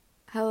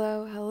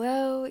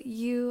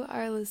you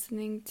are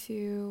listening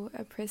to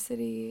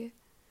Apricity.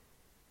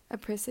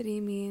 Apricity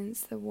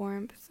means the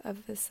warmth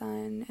of the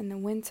sun in the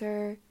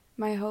winter.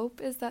 My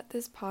hope is that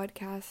this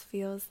podcast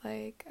feels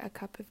like a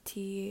cup of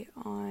tea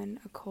on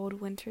a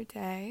cold winter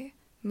day.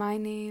 My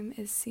name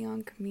is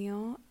Sion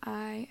Camille.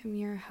 I am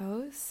your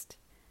host.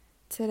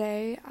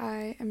 Today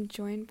I am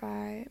joined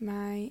by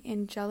my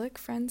angelic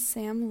friend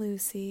Sam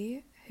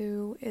Lucy,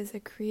 who is a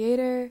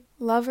creator,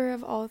 lover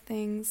of all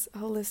things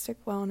holistic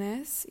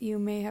wellness. You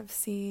may have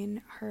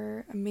seen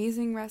her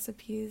amazing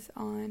recipes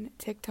on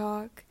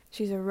TikTok.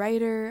 She's a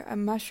writer, a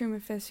mushroom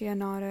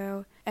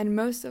aficionado, and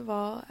most of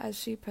all, as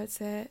she puts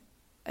it,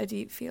 a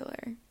deep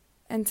feeler.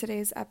 In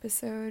today's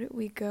episode,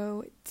 we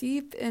go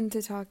deep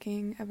into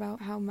talking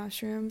about how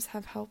mushrooms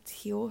have helped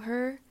heal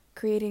her,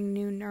 creating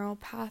new neural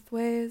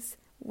pathways,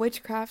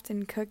 witchcraft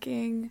and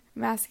cooking,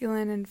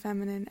 masculine and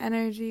feminine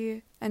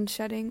energy, and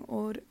shedding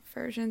old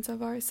versions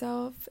of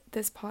ourselves.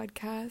 This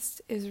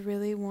podcast is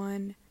really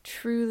one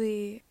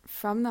truly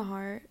from the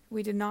heart.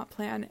 We did not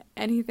plan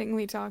anything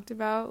we talked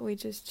about. We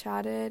just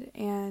chatted,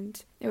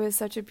 and it was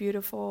such a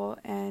beautiful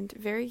and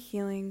very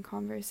healing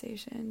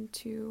conversation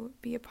to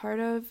be a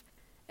part of.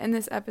 In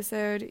this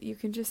episode, you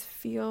can just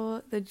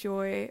feel the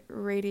joy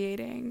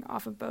radiating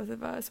off of both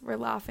of us. We're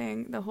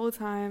laughing the whole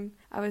time.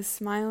 I was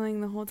smiling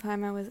the whole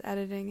time I was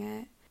editing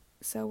it.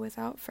 So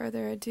without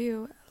further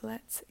ado,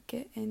 let's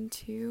get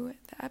into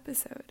the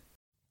episode.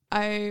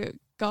 I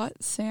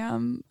got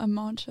Sam a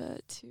matcha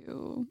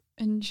to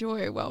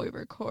enjoy while we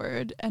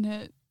record, and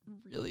it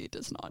really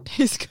does not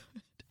taste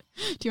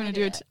good. Do you want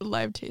to do a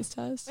live taste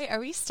test? Wait, are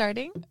we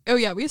starting? Oh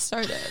yeah, we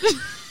started.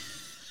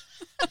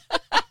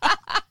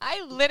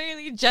 I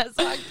literally just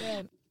walked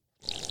in.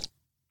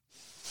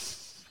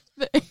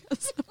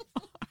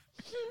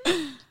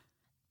 I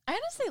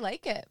honestly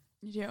like it.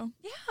 You do?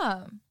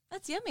 Yeah,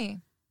 that's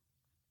yummy.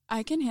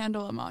 I can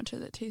handle a matcha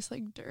that tastes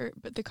like dirt,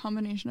 but the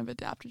combination of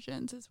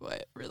adaptogens is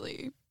what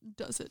really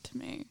does it to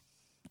me.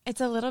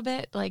 It's a little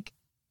bit like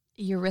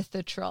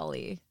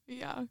erythritol-y.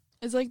 Yeah.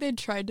 It's like they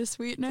tried to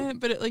sweeten it,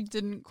 but it like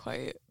didn't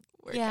quite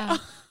work out.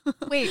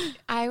 Wait,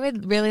 I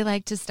would really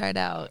like to start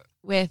out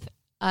with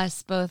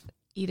us both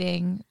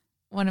eating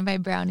one of my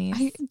brownies.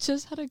 I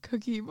just had a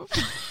cookie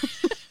before.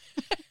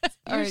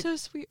 You're so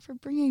sweet for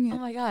bringing it. Oh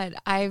my God.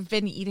 I've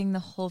been eating the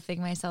whole thing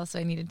myself, so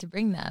I needed to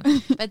bring them.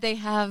 But they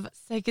have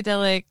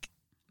psychedelic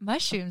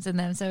mushrooms in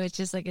them, so it's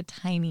just like a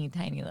tiny,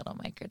 tiny little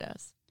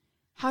microdose.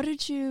 How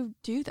did you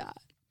do that?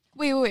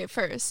 Wait.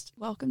 First,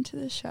 welcome to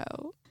the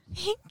show.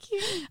 Thank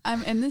you.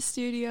 I'm in the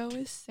studio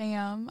with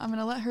Sam. I'm going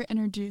to let her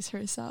introduce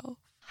herself.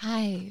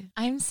 Hi,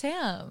 I'm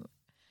Sam.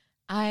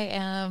 I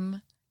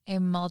am a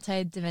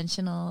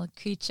multi-dimensional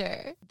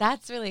creature.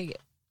 That's really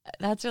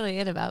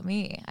it about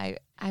me.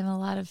 I'm a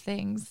lot of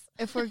things.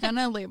 If we're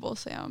gonna label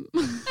Sam,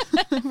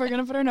 if we're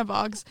gonna put her in a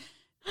box,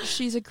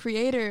 she's a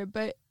creator,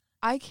 but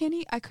I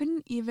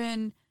couldn't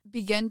even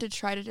begin to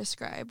try to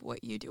describe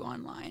what you do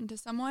online to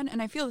someone,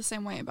 and I feel the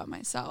same way about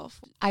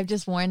myself. I've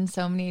just worn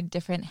so many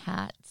different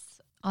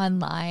hats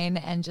online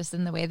and just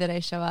in the way that I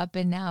show up,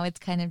 and now it's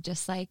kind of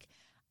just like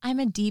I'm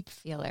a deep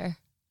feeler.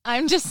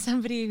 I'm just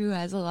somebody who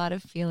has a lot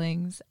of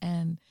feelings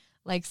and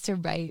likes to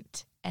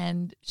write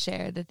and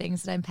share the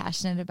things that I'm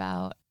passionate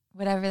about,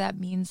 whatever that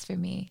means for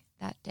me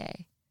that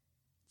day.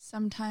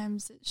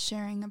 Sometimes it's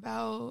sharing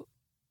about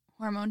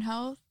hormone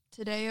health.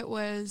 Today it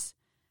was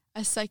a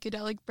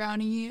psychedelic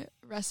brownie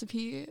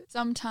recipe.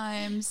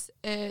 Sometimes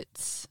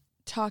it's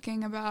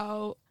talking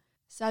about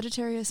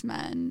Sagittarius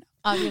men.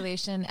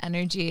 Ovulation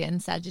energy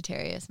and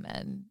Sagittarius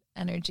men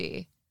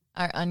energy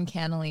are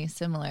uncannily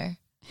similar.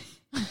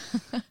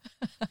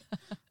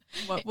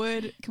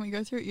 Can we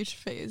go through each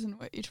phase and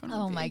what each one would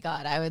be? Oh my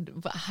God,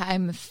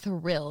 I'm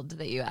thrilled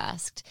that you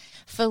asked.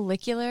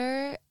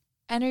 Follicular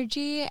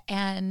energy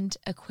and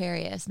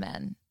Aquarius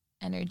men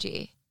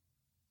energy,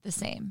 the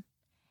same.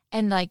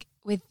 And like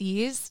with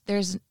these,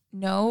 there's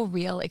no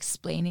real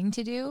explaining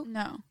to do.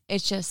 No.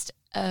 It's just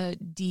a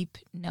deep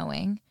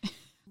knowing.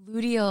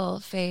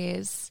 Luteal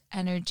phase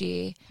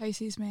energy.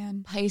 Pisces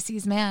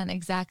man,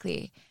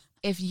 exactly.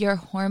 If your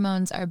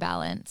hormones are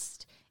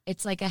balanced,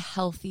 it's like a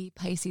healthy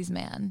Pisces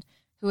man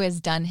who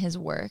has done his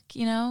work,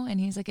 and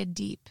he's like a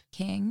deep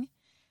king.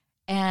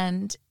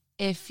 And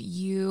if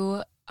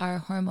you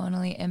are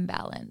hormonally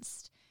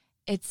imbalanced,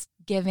 it's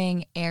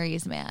giving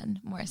Aries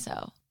man more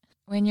so.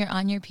 When you're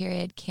on your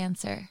period,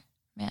 Cancer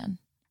man.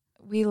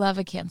 We love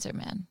a Cancer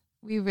man.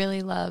 We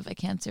really love a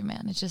Cancer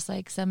man. It's just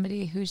like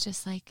somebody who's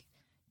just like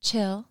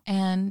chill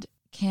and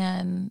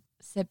can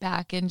sit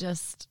back and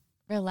just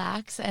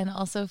relax and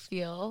also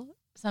feel.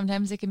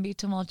 Sometimes it can be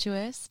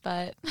tumultuous,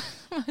 but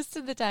most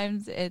of the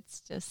times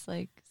it's just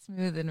like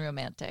smooth and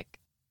romantic.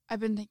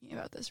 I've been thinking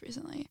about this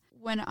recently.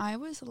 When I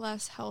was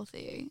less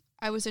healthy,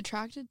 I was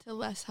attracted to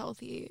less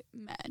healthy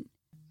men.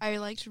 I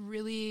liked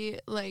really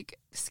like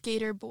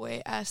skater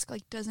boy-esque,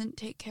 like doesn't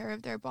take care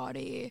of their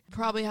body,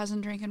 probably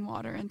hasn't drinking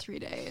water in 3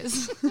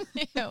 days.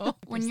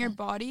 When your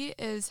body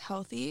is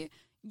healthy,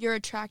 you're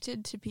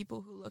attracted to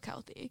people who look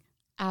healthy.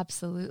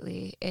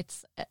 Absolutely.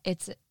 It's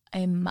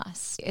a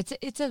must.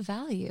 It's a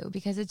value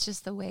because it's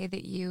just the way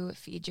that you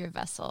feed your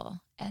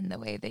vessel and the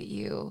way that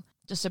you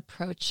just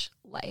approach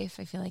life.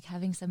 I feel like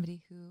having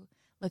somebody who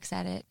looks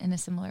at it in a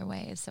similar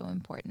way is so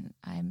important.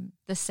 I'm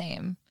the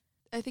same.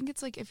 I think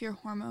it's like if your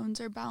hormones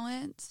are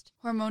balanced,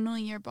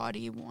 hormonally your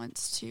body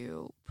wants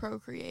to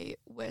procreate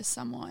with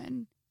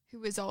someone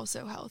who is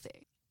also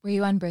healthy. Were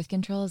you on birth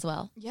control as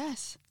well?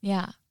 Yes.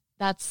 Yeah,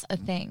 that's a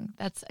thing.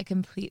 That's a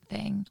complete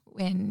thing.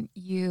 When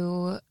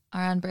you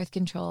are on birth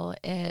control,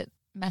 it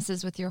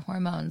messes with your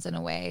hormones in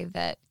a way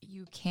that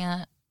you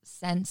can't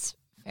sense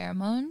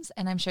pheromones.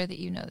 And I'm sure that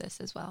you know this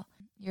as well.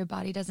 Your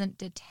body doesn't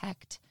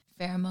detect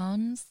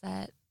pheromones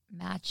that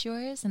match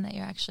yours and that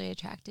you're actually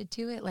attracted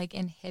to. It like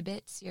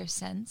inhibits your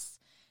sense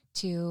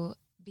to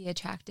be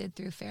attracted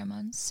through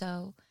pheromones.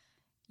 So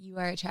you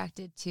are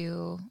attracted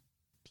to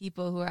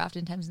people who are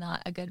oftentimes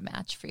not a good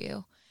match for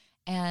you.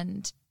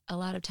 And a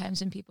lot of times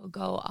when people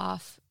go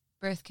off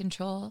birth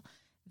control,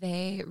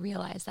 they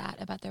realize that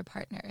about their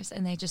partners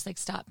and they just like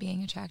stop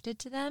being attracted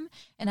to them.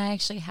 And I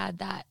actually had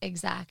that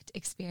exact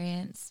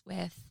experience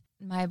with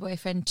my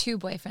boyfriend 2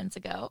 boyfriends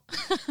ago.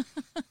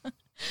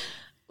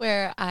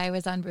 Where I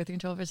was on birth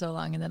control for so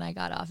long and then I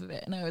got off of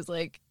it and I was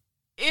like,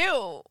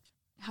 ew.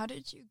 How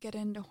did you get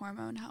into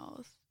hormone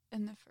health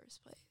in the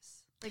first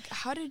place? Like,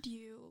 how did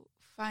you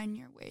find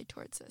your way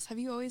towards this? Have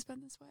you always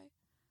been this way?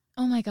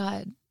 Oh my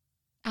God,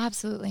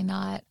 absolutely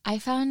not. I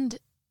found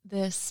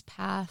this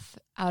path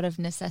out of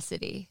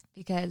necessity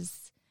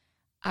because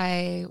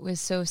I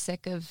was so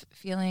sick of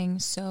feeling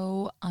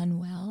so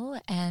unwell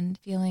and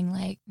feeling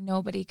like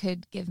nobody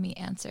could give me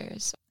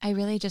answers. I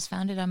really just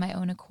found it on my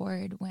own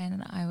accord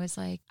when I was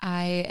like,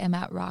 I am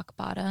at rock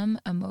bottom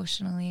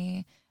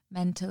emotionally,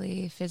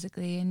 mentally,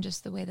 physically, and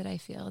just the way that I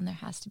feel, and there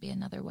has to be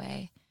another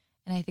way.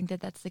 And I think that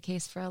that's the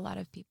case for a lot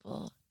of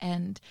people.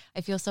 And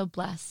I feel so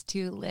blessed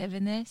to live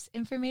in this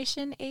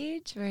information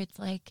age where it's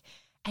like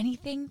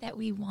anything that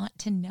we want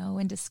to know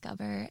and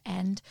discover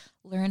and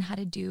learn how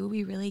to do,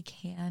 we really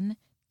can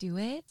do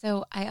it.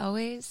 So I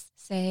always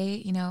say,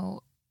 you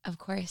know, of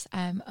course,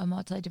 I'm a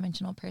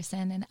multidimensional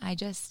person and I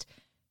just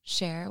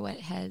share what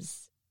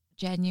has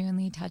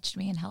genuinely touched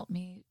me and helped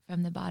me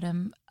from the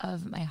bottom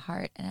of my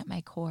heart and at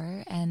my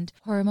core. And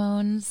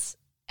hormones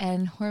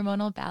and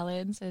hormonal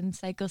balance and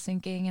cycle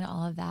syncing and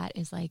all of that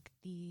is like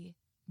the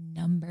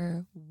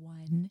number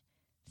one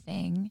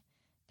thing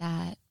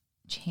that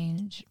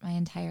changed my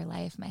entire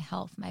life, my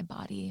health, my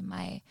body,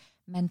 my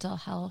mental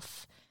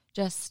health,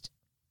 just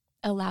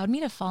allowed me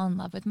to fall in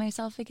love with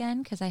myself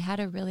again because I had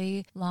a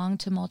really long,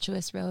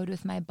 tumultuous road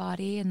with my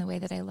body and the way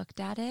that I looked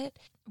at it.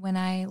 When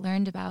I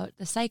learned about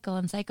the cycle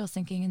and cycle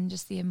syncing and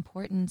just the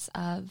importance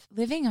of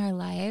living our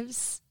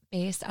lives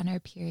based on our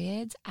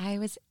periods, I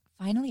was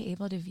finally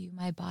able to view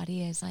my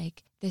body as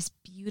like this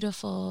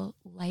beautiful,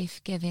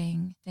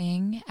 life-giving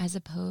thing as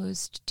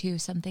opposed to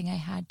something I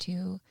had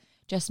to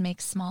just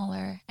make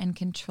smaller and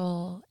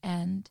control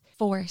and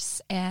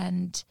force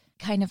and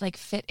kind of like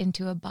fit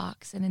into a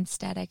box. And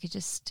instead I could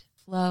just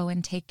flow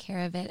and take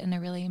care of it in a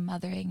really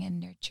mothering and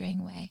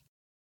nurturing way.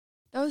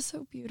 That was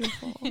so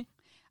beautiful.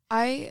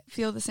 I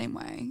feel the same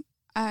way.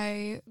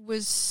 I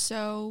was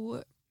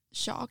so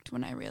shocked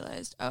when I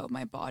realized, oh,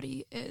 my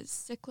body is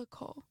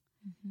cyclical.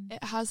 Mm-hmm.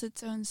 It has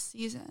its own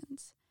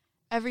seasons.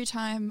 Every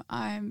time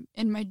I'm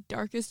in my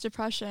darkest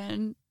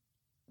depression,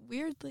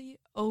 weirdly,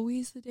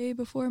 always the day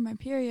before my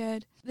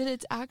period, that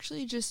it's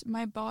actually just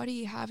my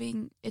body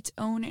having its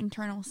own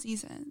internal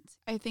seasons.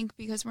 I think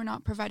because we're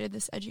not provided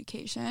this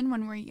education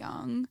when we're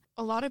young,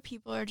 a lot of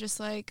people are just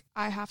like,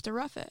 I have to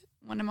rough it.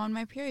 When I'm on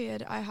my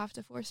period, I have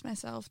to force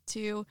myself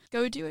to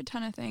go do a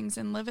ton of things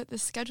and live at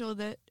this schedule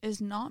that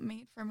is not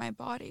made for my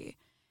body.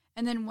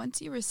 And then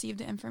once you receive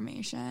the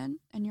information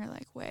and you're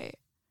like, wait,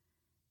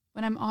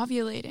 when I'm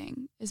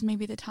ovulating is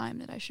maybe the time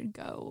that I should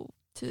go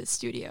to the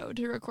studio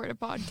to record a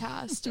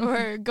podcast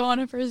or go on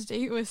a first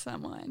date with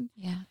someone.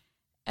 Yeah.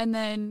 And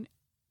then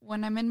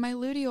when I'm in my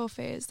luteal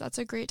phase, that's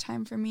a great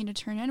time for me to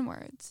turn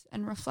inwards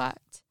and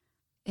reflect.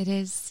 It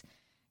is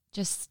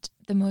just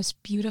the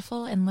most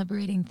beautiful and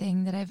liberating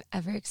thing that I've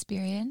ever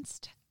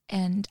experienced.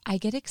 And I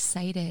get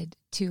excited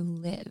to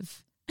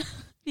live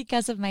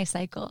because of my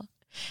cycle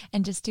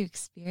and just to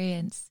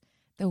experience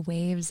the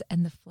waves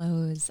and the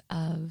flows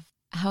of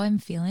how I'm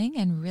feeling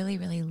and really,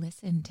 really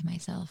listen to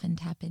myself and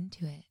tap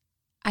into it.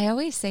 I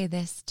always say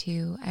this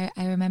too.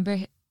 I remember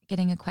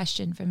getting a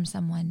question from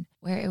someone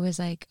where it was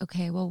like,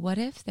 okay, well, what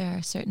if there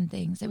are certain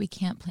things that we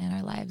can't plan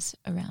our lives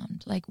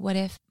around? Like, what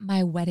if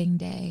my wedding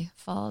day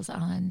falls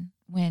on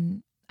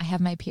when I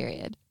have my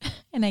period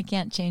and I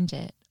can't change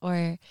it?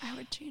 Or I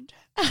would change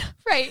it.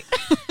 Right.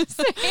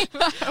 Same.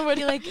 I would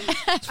be like,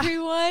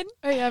 everyone.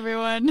 Hey,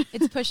 everyone.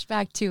 It's pushed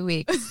back 2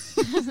 weeks.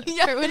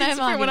 Yeah, for when I'm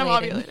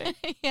ovulating.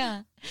 ovulating.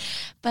 Yeah.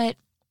 But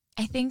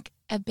I think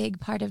a big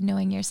part of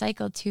knowing your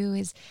cycle too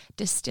is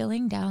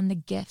distilling down the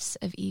gifts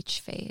of each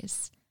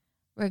phase,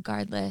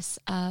 regardless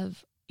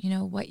of, you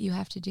know, what you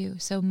have to do.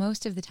 So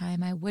most of the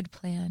time I would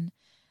plan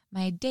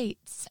my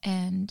dates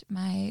and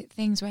my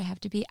things where I have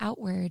to be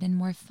outward and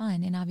more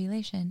fun in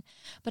ovulation.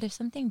 But if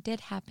something did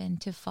happen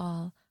to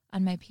fall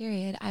on my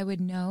period, I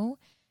would know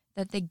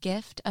that the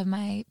gift of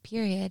my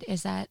period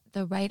is that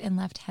the right and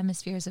left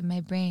hemispheres of my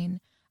brain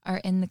are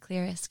in the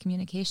clearest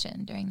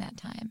communication during that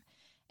time.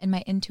 And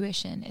my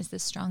intuition is the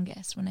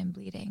strongest when I'm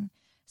bleeding.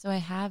 So I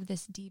have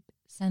this deep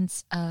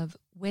sense of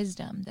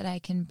wisdom that I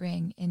can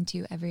bring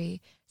into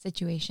every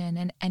situation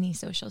and any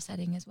social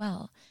setting as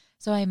well.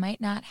 So I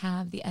might not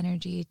have the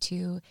energy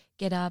to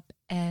get up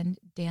and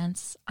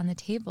dance on the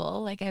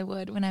table like I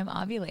would when I'm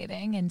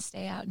ovulating and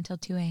stay out until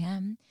 2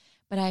 a.m.,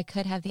 but I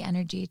could have the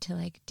energy to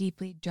like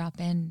deeply drop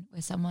in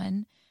with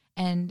someone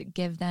and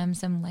give them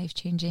some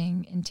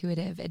life-changing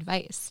intuitive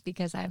advice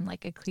because I'm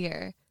like a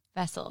clear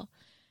vessel.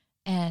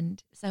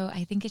 And so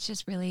I think it's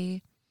just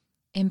really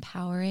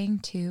empowering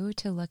too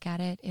to look at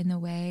it in the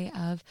way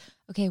of,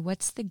 okay,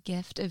 what's the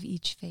gift of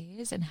each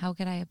phase and how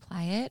can I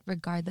apply it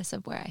regardless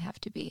of where I have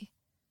to be?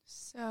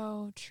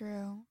 So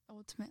true.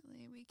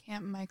 Ultimately, we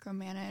can't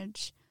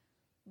micromanage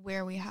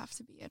where we have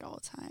to be at all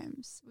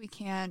times. We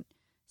can't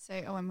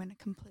say, oh, I'm going to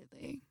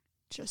completely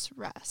just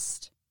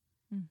rest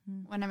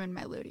when I'm in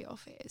my luteal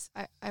phase.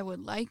 I would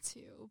like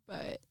to,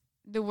 but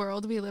the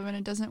world we live in,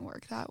 it doesn't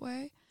work that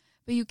way.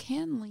 But you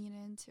can lean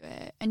into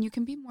it, and you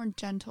can be more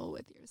gentle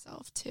with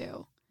yourself,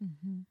 too.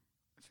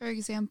 For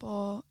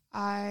example,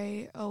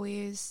 I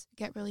always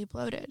get really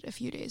bloated a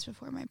few days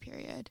before my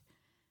period.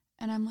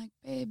 And I'm like,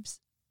 babes,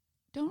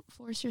 don't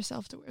force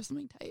yourself to wear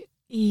something tight.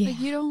 Yeah.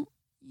 Like,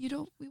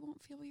 we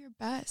won't feel your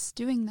best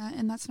doing that,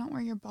 and that's not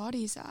where your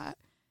body's at.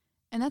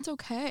 And that's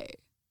okay.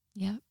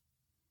 Yep.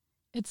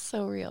 It's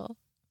so real.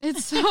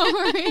 It's so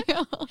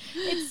real.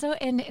 It's so,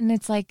 and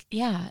it's like,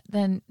 yeah,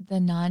 then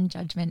the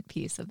non-judgment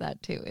piece of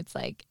that too. It's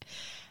like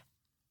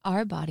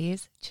our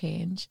bodies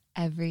change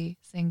every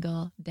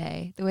single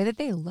day. The way that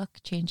they look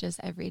changes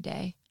every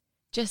day.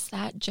 Just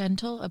that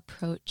gentle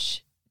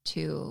approach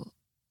to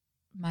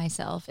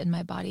myself and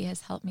my body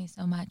has helped me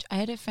so much. I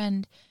had a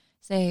friend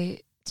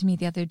say to me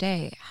the other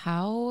day,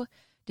 how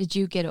did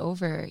you get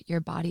over your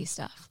body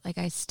stuff? Like,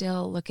 I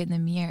still look in the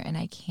mirror and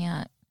I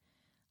can't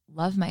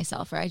love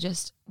myself, or I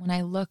just, when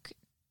I look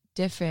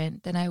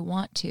different than I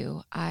want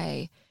to,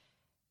 I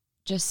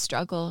just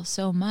struggle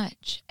so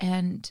much.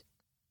 And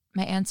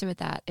my answer with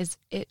that is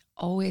it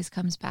always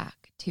comes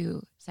back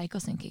to cycle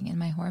syncing and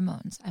my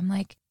hormones. I'm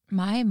like,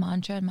 my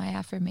mantra and my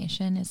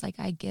affirmation is like,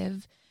 I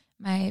give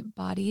my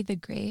body the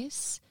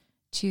grace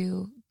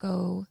to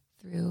go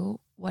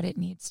through what it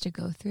needs to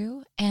go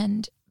through.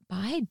 And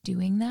by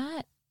doing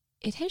that,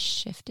 it has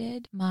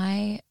shifted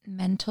my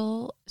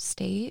mental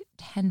state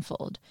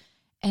tenfold.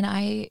 And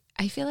I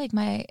feel like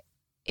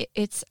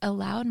it's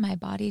allowed my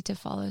body to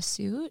follow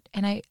suit.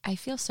 And I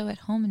feel so at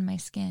home in my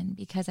skin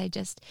because I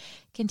just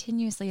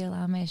continuously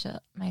allow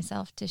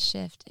myself to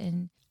shift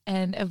and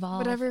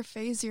evolve. Whatever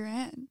phase you're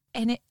in.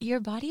 And your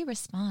body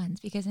responds,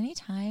 because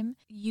anytime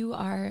you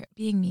are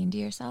being mean to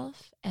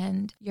yourself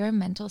and your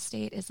mental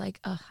state is like,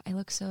 oh, I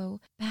look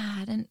so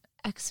bad and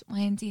X, Y,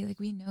 and Z, like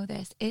we know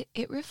this,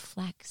 it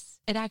reflects,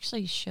 it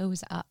actually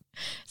shows up.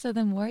 So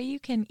the more you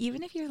can,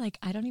 even if you're like,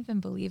 I don't even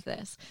believe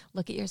this,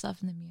 look at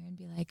yourself in the mirror and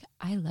be like,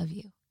 I love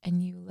you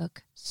and you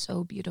look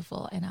so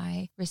beautiful and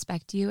I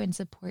respect you and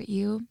support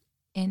you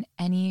in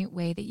any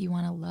way that you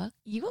want to look,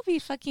 you will be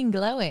fucking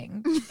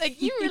glowing.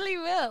 Like, you really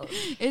will.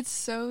 It's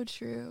so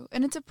true.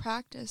 And it's a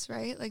practice,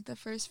 right? Like, the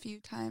first few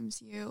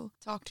times you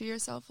talk to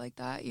yourself like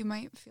that, you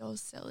might feel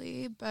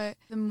silly, but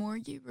the more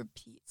you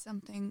repeat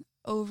something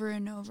over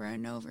and over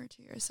and over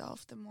to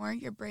yourself, the more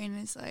your brain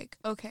is like,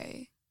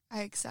 okay,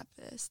 I accept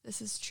this.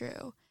 This is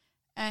true.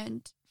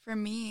 And for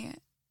me,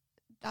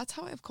 that's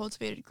how I've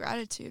cultivated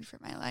gratitude for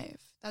my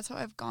life. That's how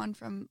I've gone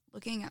from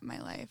looking at my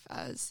life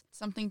as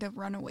something to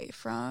run away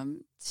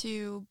from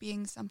to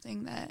being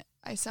something that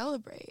I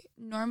celebrate.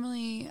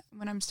 Normally,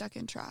 when I'm stuck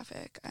in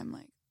traffic, I'm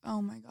like,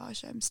 oh my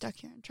gosh, I'm stuck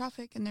here in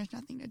traffic and there's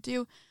nothing to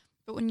do.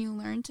 But when you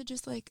learn to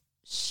just like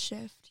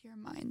shift your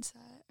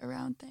mindset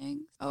around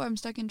things, oh, I'm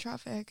stuck in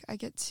traffic, I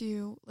get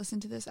to listen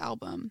to this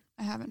album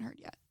I haven't heard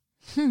yet.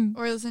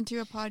 Or listen to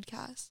a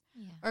podcast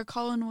or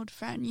call an old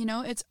friend. You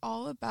know, it's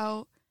all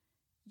about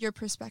your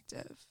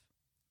perspective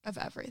of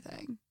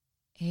everything.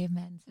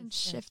 Amen. And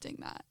shifting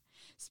that.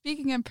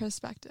 Speaking of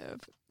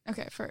perspective,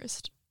 okay,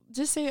 first,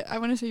 just say, I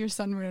want to say your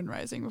sun, moon, and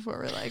rising before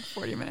we're like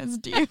 40 minutes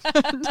deep.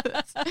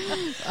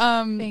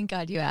 Thank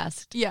God you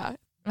asked. Yeah.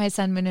 My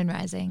sun, moon, and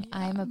rising. Yeah.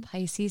 I'm a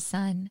Pisces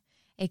sun,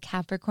 a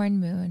Capricorn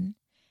moon,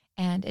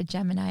 and a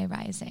Gemini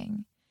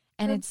rising.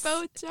 And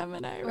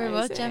we're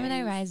both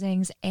Gemini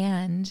risings,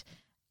 and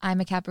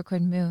I'm a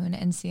Capricorn moon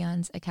and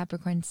Sion's a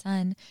Capricorn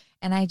sun.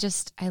 And I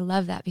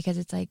love that because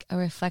it's like a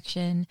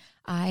reflection.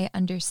 I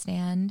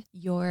understand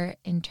your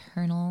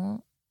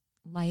internal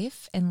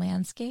life and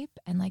landscape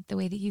and like the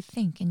way that you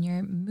think and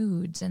your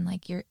moods and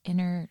like your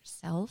inner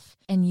self.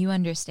 And you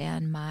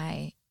understand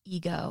my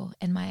ego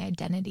and my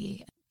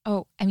identity.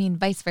 Oh, I mean,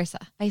 vice versa,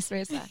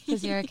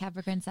 because you're a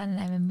Capricorn sun and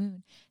I'm a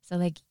moon. So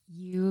like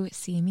you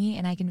see me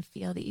and I can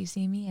feel that you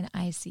see me and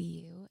I see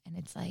you. And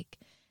it's like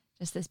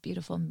just this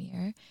beautiful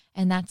mirror.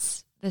 And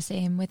that's the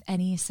same with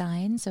any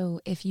sign. So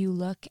if you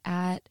look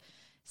at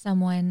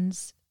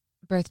someone's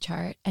birth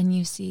chart and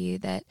you see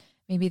that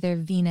maybe their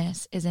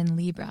Venus is in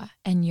Libra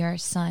and your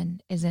sun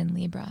is in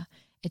Libra,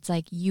 it's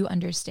like you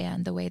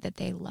understand the way that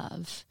they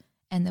love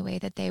and the way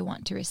that they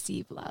want to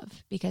receive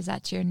love, because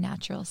that's your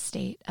natural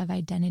state of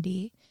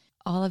identity.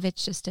 All of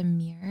it's just a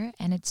mirror,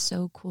 and it's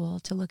so cool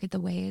to look at the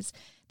ways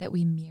that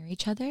we mirror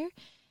each other.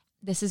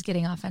 This is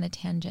getting off on a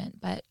tangent,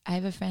 but I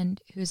have a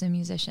friend who's a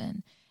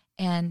musician,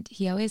 and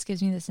he always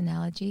gives me this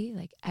analogy,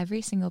 like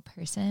every single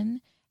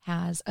person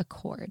has a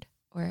chord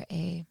or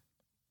a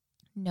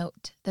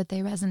note that they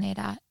resonate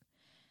at.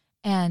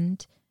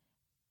 And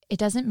it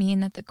doesn't mean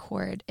that the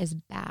chord is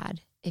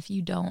bad if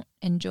you don't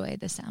enjoy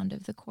the sound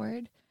of the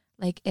chord.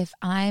 Like if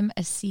I'm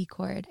a C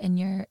chord and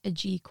you're a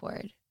G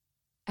chord,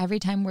 every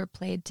time we're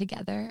played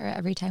together or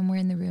every time we're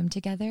in the room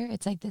together,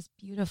 it's like this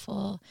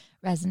beautiful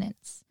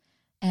resonance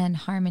and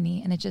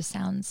harmony, and it just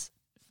sounds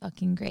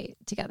fucking great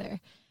together.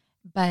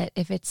 But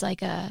if it's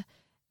like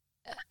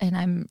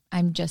and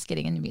I'm just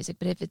getting into music,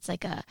 but if it's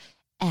like a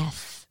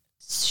F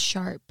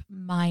sharp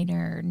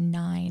minor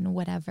 9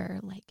 whatever,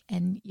 like,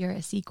 and you're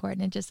a C chord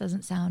and it just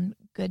doesn't sound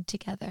good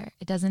together,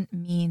 it doesn't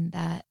mean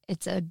that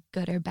it's a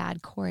good or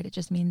bad chord. It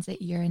just means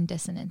that you're in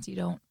dissonance. You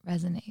don't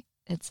resonate.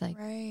 It's like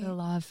the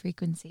law of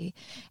frequency.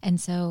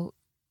 And so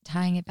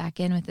tying it back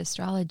in with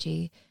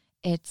astrology,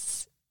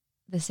 it's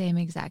the same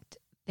exact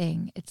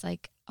thing. It's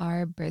like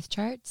our birth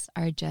charts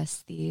are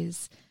just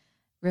these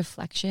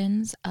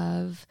reflections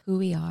of who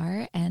we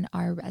are and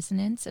our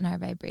resonance and our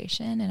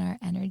vibration and our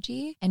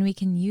energy. And we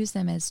can use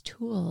them as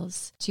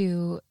tools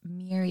to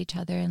mirror each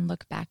other and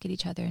look back at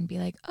each other and be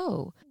like,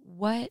 oh,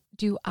 what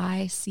do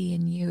I see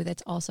in you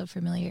that's also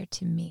familiar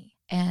to me?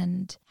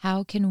 And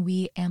how can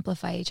we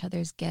amplify each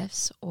other's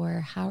gifts,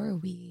 or how are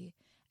we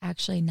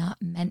actually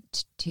not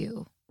meant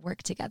to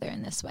work together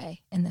in this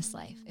way, in this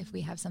life, if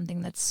we have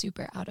something that's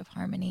super out of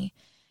harmony?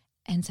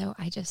 And so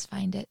I just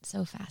find it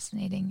so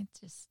fascinating.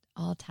 It just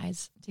all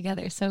ties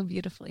together so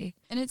beautifully.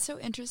 And it's so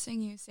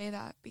interesting you say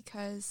that,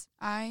 because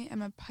I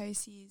am a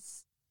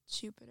Pisces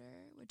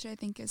Jupiter, which I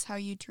think is how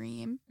you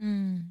dream.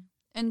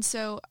 And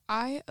so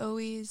I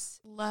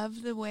always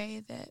love the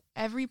way that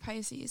every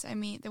Pisces I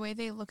meet, the way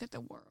they look at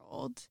the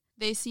world,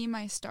 they see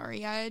my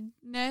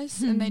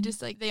starry-eyedness and they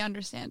just like, they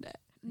understand it.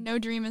 No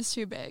dream is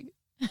too big.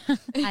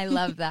 I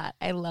love that.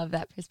 I love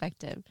that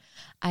perspective.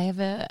 I have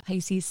a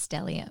Pisces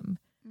stellium.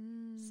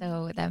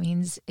 So that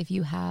means if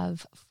you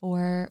have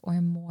 4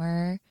 or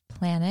more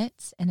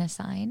planets in a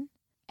sign,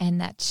 and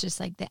that's just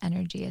like the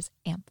energy is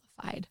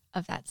amplified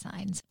of that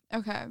sign.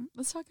 Okay,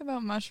 let's talk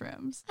about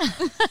mushrooms.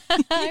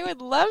 I would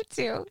love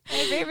to.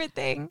 My favorite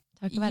thing.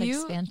 Talk about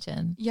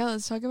expansion. Yeah,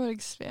 let's talk about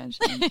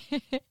expansion.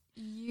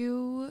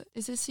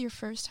 Is this your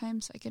first time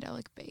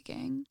psychedelic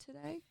baking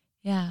today?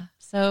 Yeah.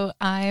 So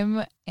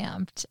I'm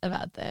amped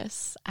about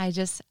this.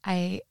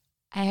 I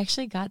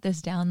actually got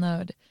this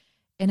download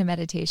in a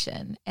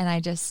meditation,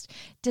 and does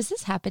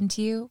this happen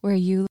to you where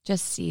you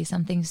just see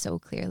something so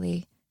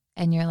clearly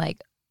and you're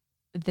like,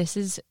 this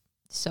is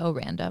so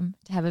random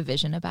to have a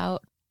vision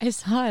about? I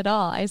saw it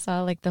all. I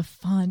saw like the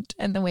font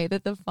and the way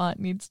that the font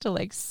needs to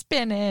like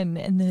spin in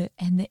and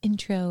the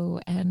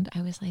intro, and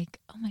I was like,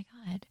 oh my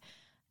God,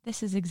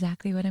 this is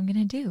exactly what I'm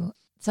going to do.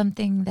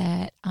 Something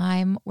that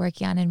I'm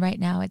working on, and right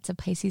now it's a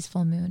Pisces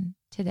full moon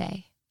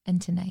today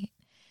and tonight.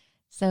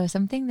 So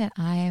something that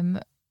I'm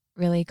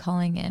really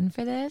calling in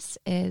for this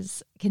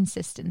is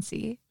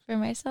consistency for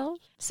myself.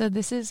 So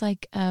this is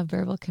like a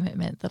verbal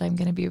commitment that I'm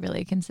going to be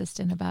really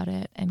consistent about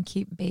it and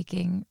keep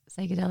baking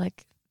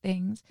psychedelic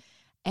things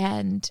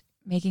and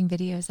making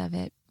videos of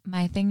it.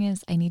 My thing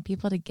is I need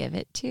people to give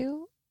it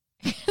to,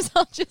 because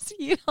I'll just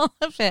eat all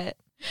of it.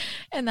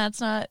 And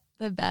that's not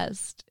the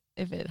best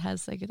if it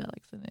has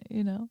psychedelics in it,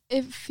 you know?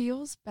 It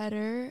feels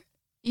better,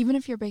 even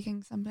if you're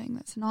baking something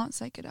that's not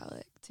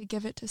psychedelic, to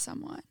give it to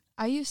someone.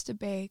 I used to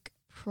bake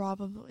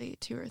probably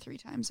 2 or 3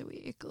 times a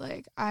week.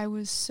 Like, I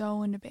was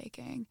so into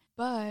baking.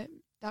 But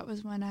that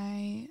was when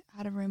I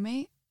had a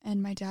roommate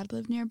and my dad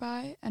lived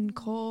nearby and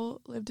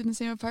Cole lived in the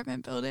same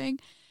apartment building,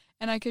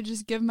 and I could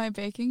just give my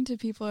baking to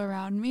people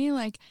around me.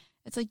 Like,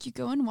 it's like you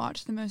go and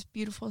watch the most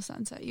beautiful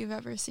sunset you've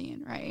ever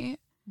seen, right?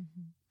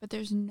 Mm-hmm. But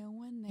there's no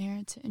one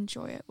there to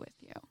enjoy it with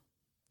you.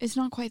 It's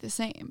not quite the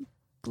same.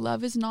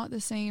 Love is not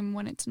the same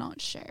when it's not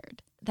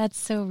shared. That's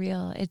so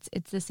real. It's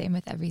the same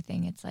with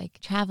everything. It's like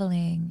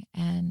traveling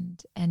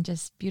and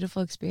just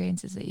beautiful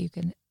experiences that you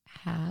can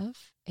have.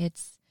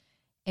 It's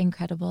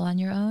incredible on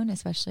your own,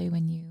 especially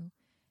when you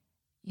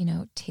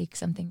take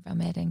something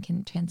from it and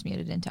can transmute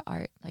it into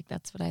art. Like,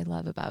 that's what I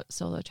love about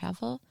solo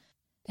travel.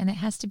 And it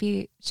has to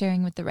be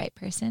sharing with the right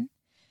person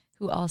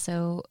who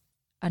also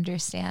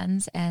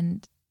understands,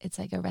 and it's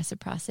like a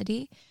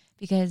reciprocity,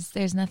 because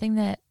there's nothing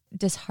that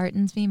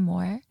disheartens me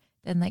more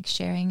than like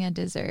sharing a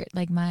dessert,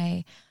 like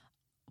my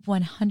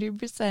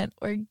 100%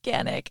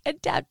 organic,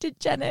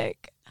 adaptogenic,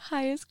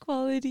 highest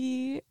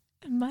quality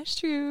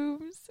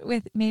mushrooms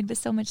made with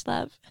so much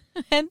love.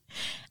 And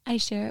I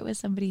share it with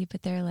somebody,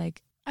 but they're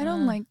like, I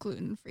don't like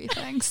gluten-free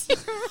things.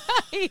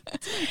 Right.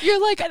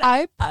 You're like,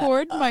 I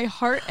poured my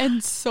heart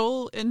and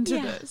soul into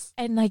this.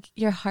 And like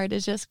your heart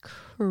is just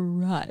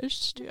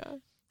crushed. Yeah.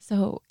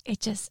 So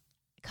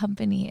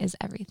company is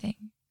everything.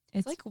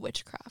 It's like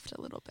witchcraft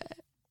a little bit.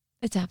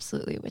 It's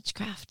absolutely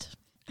witchcraft.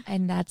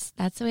 And that's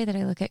the way that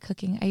I look at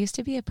cooking. I used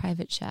to be a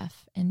private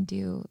chef and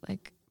do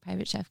like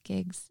private chef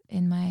gigs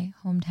in my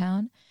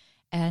hometown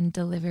and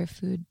deliver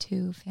food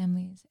to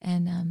families.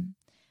 And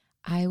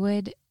I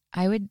would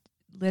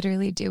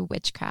literally do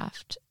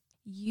witchcraft.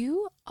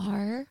 You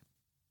are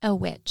a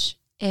witch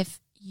if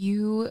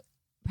you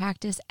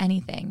practice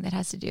anything that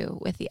has to do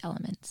with the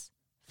elements.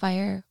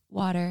 Fire,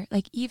 water,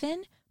 like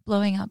even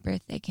blowing out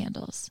birthday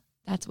candles.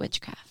 That's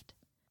witchcraft.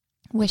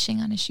 Wishing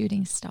on a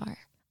shooting star.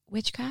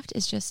 Witchcraft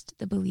is just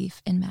the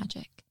belief in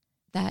magic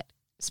that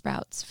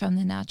sprouts from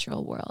the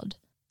natural world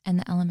and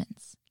the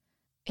elements.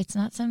 It's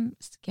not some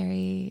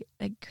scary,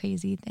 like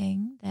crazy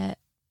thing that,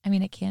 I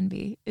mean, it can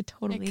be. It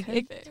totally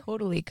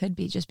could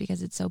be just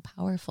because it's so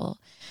powerful.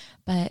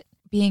 But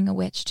being a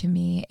witch to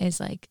me is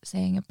like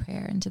saying a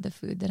prayer into the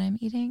food that I'm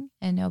eating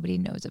and nobody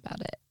knows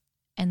about it.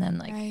 And then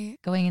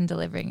like going and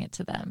delivering it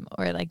to them,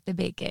 or like the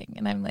baking.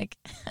 And I'm like,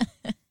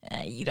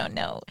 you don't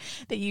know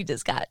that you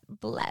just got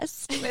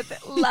blessed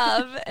with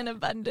love and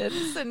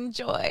abundance and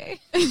joy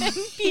and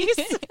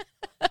peace.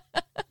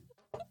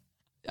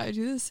 I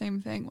do the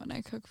same thing when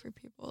I cook for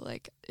people.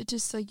 Like, it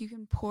just like you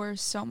can pour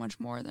so much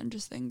more than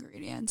just the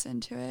ingredients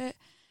into it,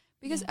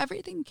 because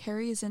everything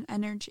carries an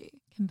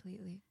energy.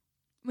 Completely.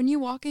 When you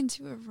walk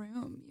into a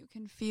room, you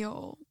can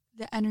feel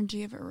the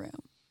energy of a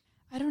room.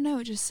 I don't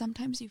know, just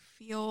sometimes you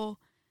feel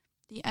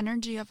the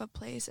energy of a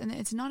place and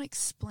it's not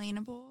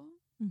explainable,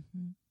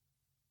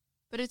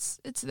 but it's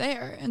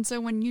there. And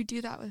so when you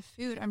do that with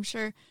food, I'm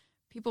sure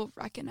people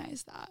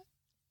recognize that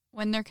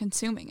when they're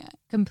consuming it.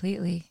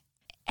 Completely.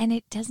 And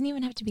it doesn't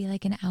even have to be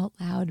like an out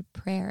loud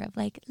prayer of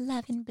like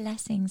love and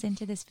blessings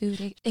into this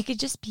food. It could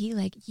just be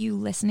like you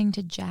listening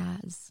to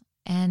jazz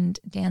and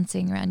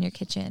dancing around your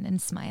kitchen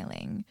and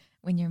smiling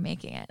when you're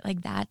making it.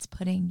 Like that's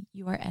putting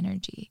your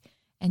energy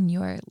and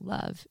your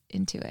love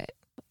into it.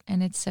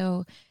 And it's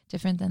so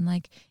different than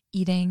like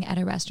eating at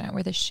a restaurant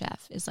where the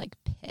chef is like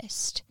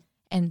pissed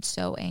and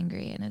so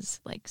angry and is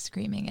like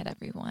screaming at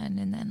everyone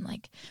and then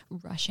like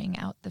rushing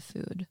out the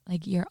food.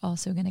 Like you're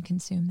also going to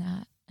consume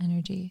that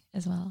energy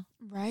as well.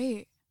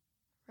 Right.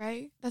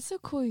 That's so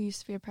cool. You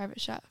used to be a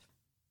private chef.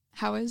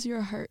 How is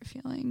your heart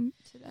feeling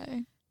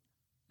today?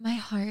 My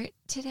heart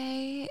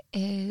today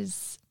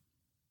is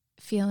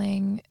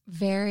feeling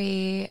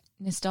very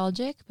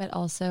nostalgic, but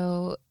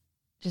also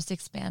just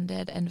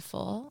expanded and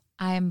full.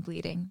 I am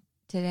bleeding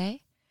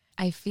today.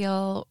 I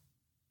feel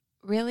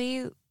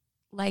really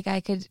like I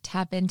could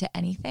tap into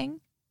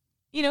anything.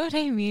 You know what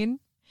I mean?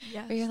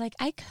 Yes. Where you're like,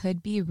 I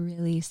could be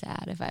really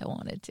sad if I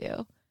wanted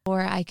to.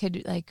 Or I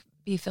could like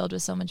be filled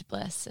with so much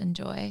bliss and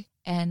joy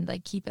and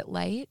like keep it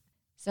light.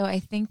 So I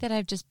think that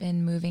I've just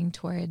been moving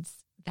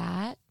towards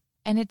that.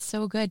 And it's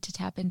so good to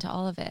tap into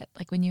all of it.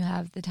 Like when you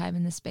have the time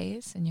and the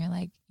space and you're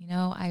like, you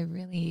know, I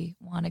really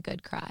want a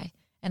good cry.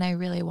 And I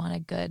really want a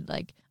good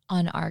like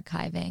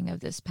unarchiving of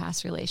this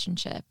past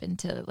relationship, and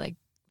to like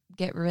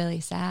get really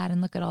sad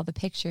and look at all the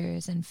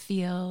pictures and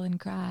feel and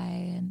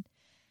cry and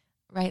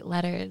write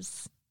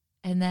letters.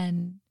 And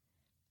then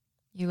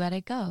you let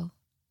it go.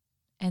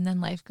 And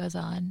then life goes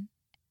on.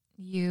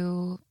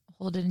 You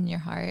hold it in your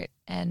heart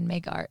and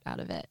make art out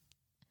of it.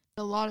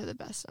 A lot of the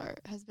best art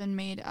has been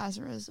made as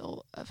a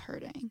result of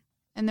hurting.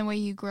 And the way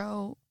you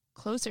grow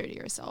closer to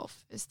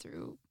yourself is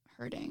through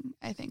hurting,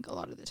 I think, a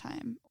lot of the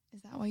time.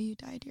 Is that why you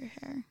dyed your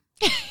hair?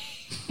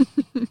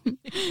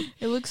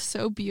 It looks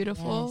so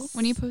beautiful. Yes.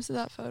 When you posted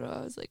that photo,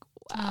 I was like,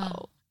 wow.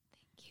 Oh,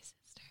 thank you,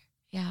 sister.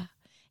 Yeah,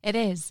 it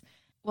is.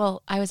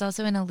 Well, I was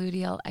also in a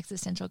luteal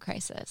existential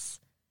crisis.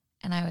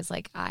 And I was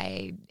like,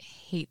 I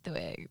hate the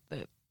way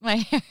that my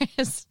hair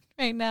is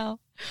right now.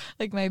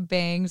 Like my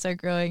bangs are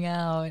growing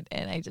out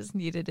and I just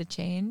needed a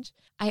change.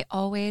 I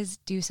always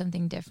do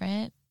something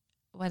different,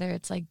 whether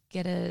it's like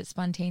get a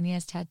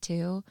spontaneous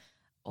tattoo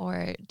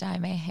or dye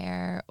my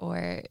hair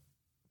or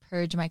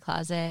purge my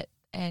closet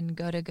and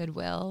go to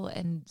Goodwill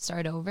and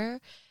start over.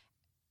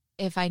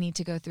 If I need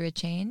to go through a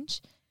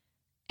change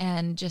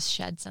and just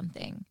shed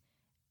something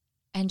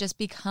and just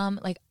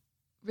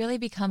really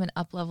become an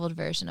up-leveled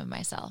version of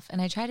myself.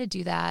 And I try to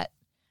do that.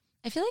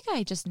 I feel like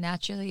I just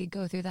naturally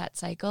go through that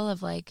cycle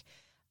of like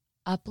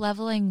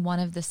up-leveling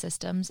one of the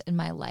systems in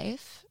my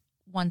life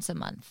once a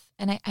month.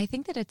 And I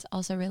think that it's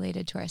also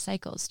related to our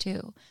cycles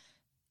too.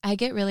 I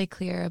get really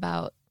clear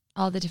about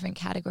all the different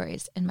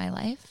categories in my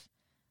life: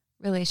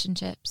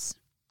 relationships,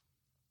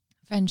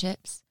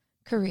 friendships,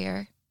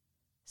 career,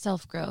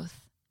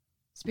 self-growth,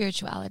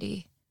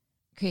 spirituality,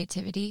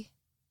 creativity.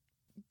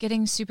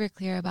 Getting super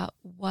clear about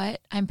what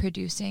I'm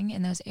producing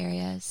in those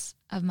areas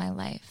of my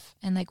life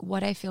and like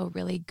what I feel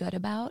really good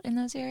about in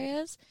those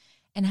areas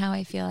and how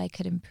I feel I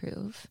could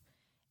improve.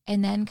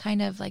 And then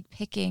kind of like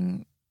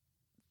picking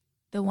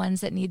the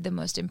ones that need the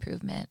most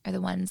improvement or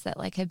the ones that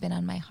like have been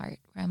on my heart,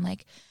 where I'm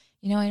like,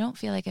 you know, I don't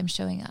feel like I'm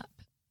showing up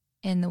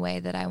in the way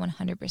that I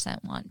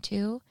 100% want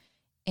to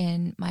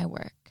in my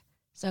work.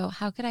 So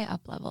how could I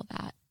up level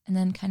that? And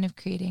then kind of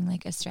creating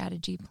like a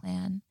strategy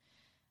plan.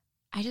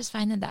 I just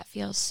find that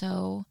feels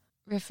so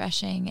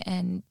refreshing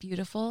and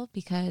beautiful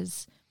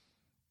because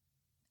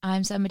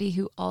I'm somebody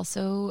who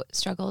also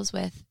struggles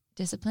with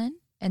discipline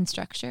and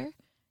structure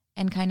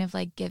and kind of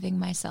like giving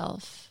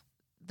myself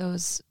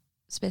those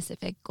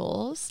specific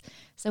goals.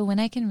 So when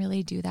I can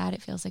really do that,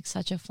 it feels like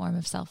such a form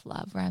of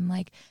self-love where I'm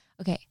like,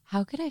 okay,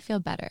 how could I feel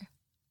better?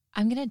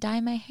 I'm going to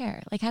dye my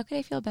hair. Like, how could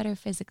I feel better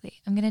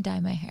physically? I'm going to dye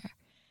my hair.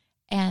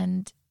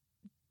 And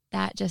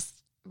that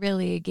just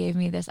really gave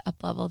me this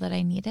up level that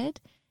I needed,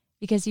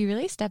 because you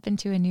really step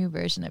into a new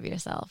version of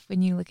yourself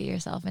when you look at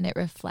yourself and it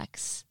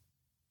reflects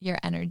your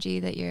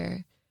energy that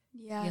you're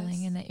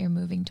feeling and that you're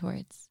moving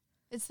towards.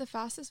 It's the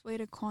fastest way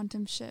to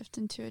quantum shift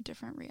into a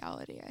different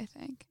reality, I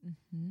think.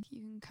 Mm-hmm.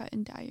 You can cut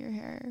and dye your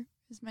hair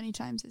as many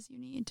times as you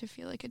need to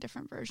feel like a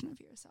different version of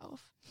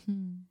yourself.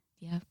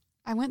 Yeah.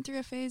 I went through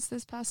a phase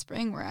this past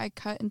spring where I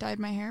cut and dyed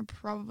my hair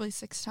probably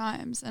 6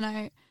 times. And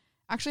I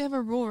actually have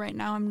a rule right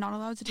now. I'm not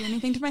allowed to do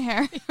anything to my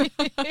hair.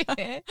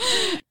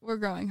 We're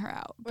growing her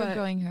out. We're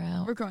growing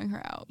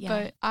her out. Yeah.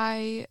 But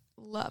I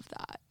love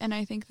that. And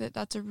I think that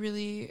that's a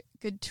really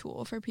good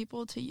tool for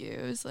people to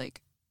use.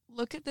 Like,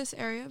 look at this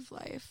area of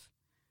life.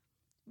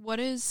 What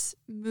is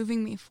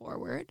moving me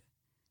forward?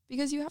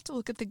 Because you have to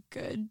look at the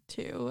good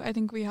too. I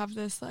think we have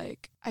this,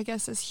 like, I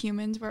guess as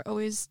humans, we're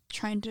always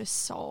trying to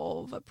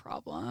solve a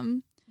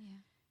problem.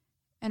 Yeah.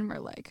 And we're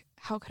like,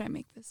 how could I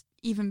make this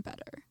even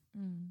better?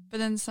 But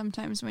then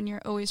sometimes when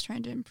you're always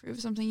trying to improve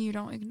something, you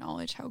don't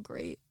acknowledge how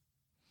great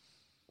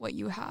what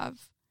you have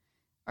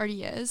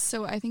already is.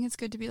 So I think it's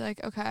good to be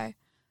like, okay,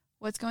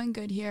 what's going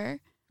good here?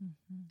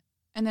 Mm-hmm.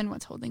 And then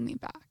what's holding me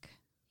back?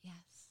 Yes.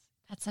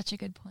 That's such a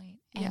good point.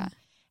 Yeah.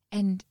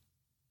 And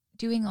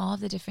doing all of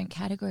the different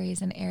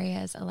categories and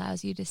areas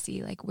allows you to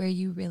see like where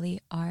you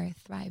really are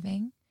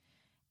thriving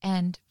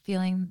and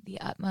feeling the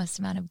utmost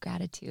amount of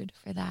gratitude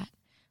for that.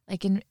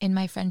 Like in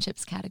my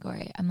friendships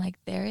category, I'm like,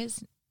 there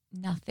is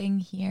nothing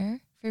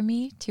here for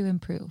me to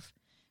improve,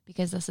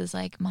 because this is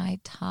like my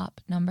top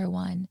number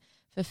one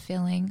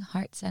fulfilling,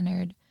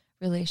 heart-centered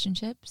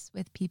relationships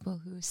with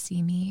people who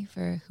see me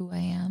for who I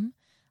am,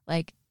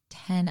 like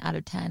 10 out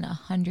of 10,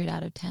 100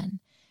 out of 10.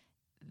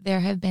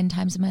 There have been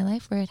times in my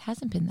life where it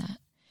hasn't been that.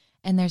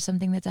 And there's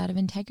something that's out of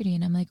integrity.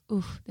 And I'm like,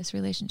 oof, this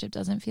relationship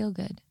doesn't feel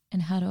good.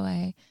 And how do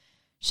I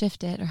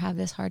shift it or have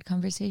this hard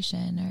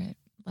conversation or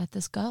let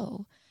this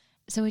go?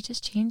 So it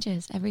just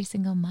changes every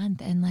single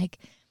month. And like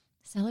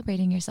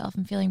celebrating yourself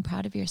and feeling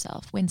proud of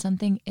yourself when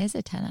something is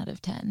a 10 out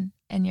of 10.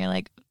 And you're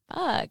like,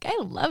 fuck, I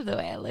love the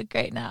way I look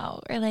right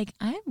now. Or like,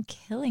 I'm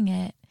killing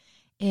it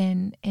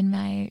in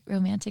my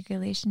romantic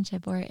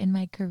relationship or in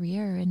my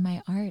career or in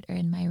my art or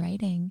in my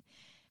writing.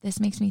 This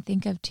makes me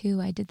think of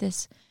too, I did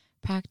this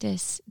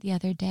practice the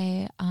other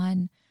day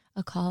on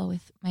a call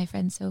with my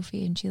friend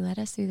Sophie, and she led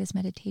us through this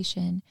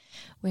meditation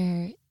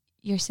where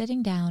you're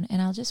sitting down,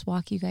 and I'll just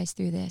walk you guys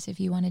through this if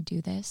you want to do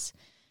this.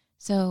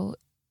 So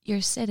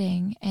you're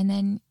sitting, and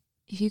then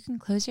if you can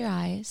close your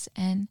eyes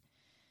and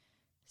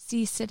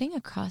see sitting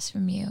across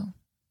from you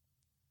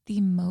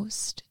the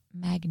most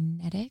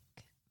magnetic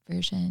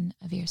version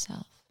of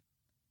yourself.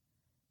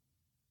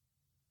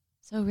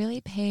 So really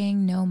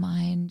paying no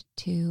mind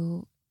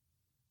to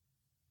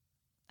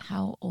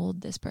how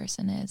old this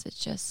person is. It's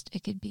just,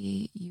 it could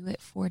be you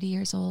at 40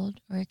 years old,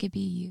 or it could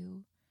be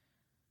you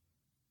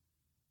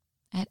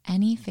at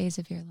any phase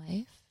of your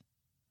life,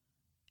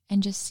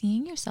 and just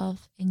seeing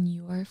yourself in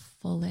your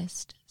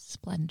fullest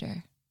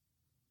splendor,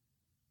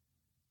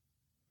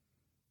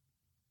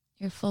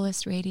 your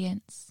fullest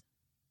radiance,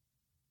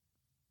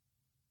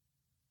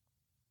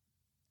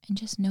 and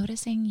just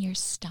noticing your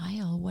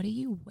style. What are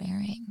you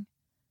wearing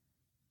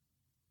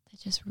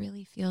that just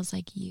really feels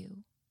like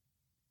you?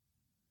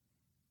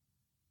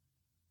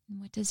 And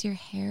what does your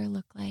hair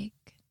look like?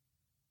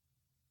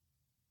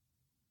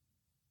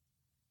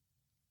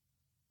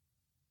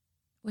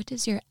 What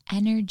does your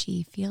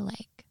energy feel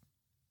like?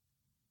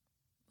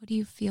 What do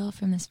you feel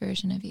from this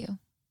version of you?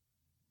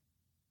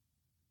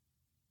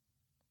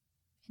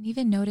 And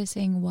even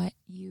noticing what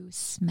you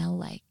smell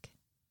like.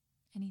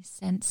 Any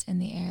scents in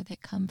the air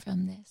that come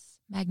from this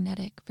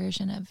magnetic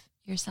version of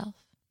yourself.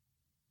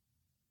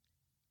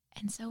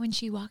 And so when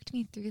she walked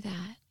me through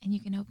that, and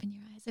you can open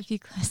your eyes if you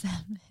close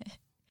them,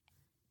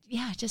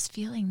 yeah, just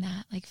feeling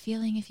that, like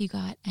feeling if you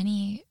got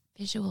any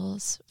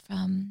visuals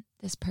from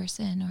this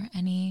person or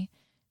any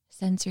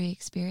sensory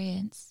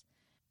experience.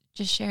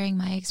 Just sharing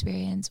my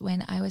experience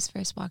when I was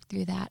first walked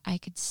through that, I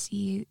could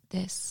see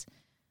this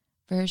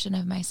version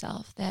of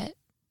myself that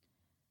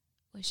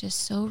was just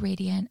so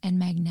radiant and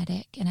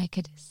magnetic, and I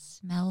could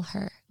smell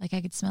her. Like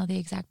I could smell the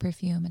exact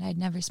perfume, and I'd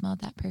never smelled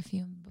that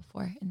perfume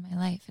before in my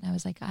life. And I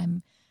was like,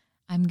 I'm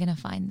going to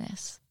find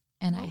this.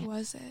 And what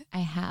was it? I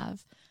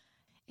have.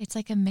 It's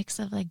like a mix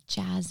of like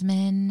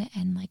jasmine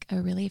and like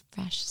a really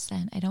fresh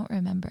scent. I don't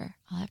remember.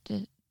 I'll have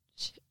to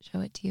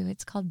show it to you.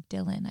 It's called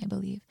Dylan, I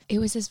believe. It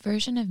was this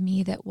version of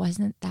me that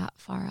wasn't that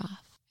far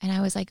off. And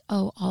I was like,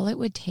 oh, all it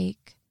would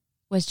take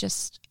was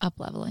just up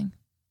leveling,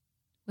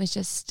 was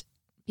just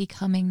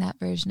becoming that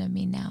version of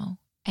me now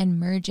and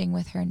merging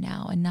with her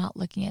now and not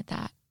looking at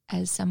that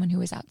as someone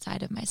who is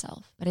outside of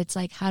myself. But it's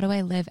like, how do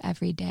I live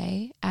every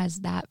day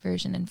as that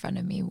version in front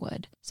of me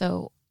would?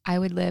 So I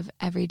would live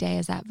every day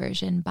as that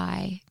version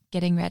by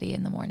getting ready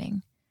in the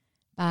morning,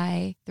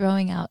 by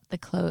throwing out the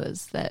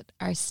clothes that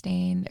are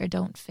stained or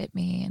don't fit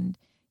me and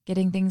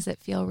getting things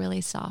that feel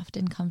really soft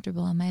and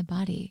comfortable on my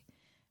body,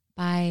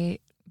 by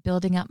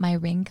building up my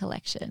ring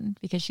collection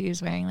because she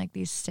was wearing like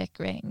these sick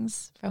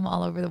rings from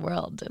all over the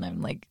world. And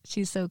I'm like,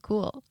 she's so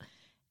cool.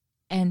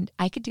 And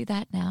I could do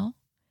that now.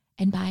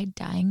 And by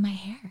dyeing my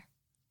hair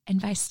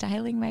and by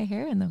styling my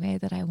hair in the way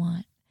that I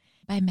want,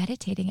 by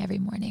meditating every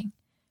morning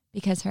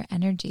because her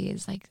energy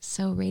is like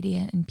so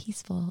radiant and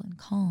peaceful and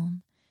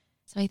calm.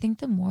 So I think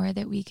the more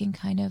that we can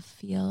kind of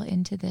feel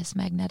into this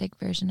magnetic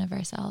version of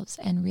ourselves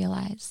and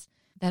realize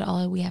that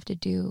all we have to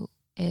do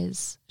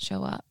is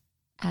show up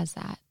as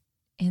that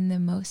in the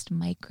most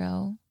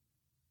micro,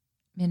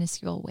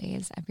 minuscule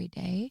ways every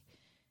day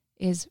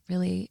is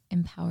really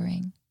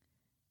empowering.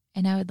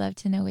 And I would love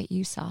to know what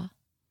you saw.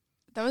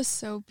 That was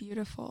so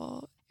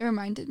beautiful. It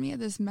reminded me of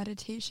this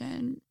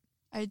meditation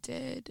I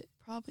did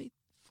probably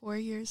 4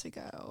 years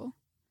ago.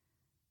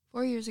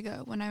 4 years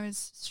ago when I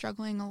was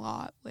struggling a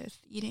lot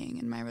with eating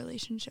and my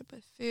relationship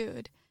with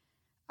food.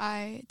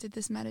 I did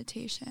this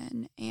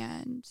meditation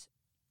and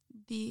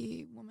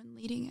the woman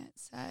leading it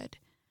said,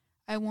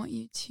 I want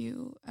you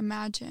to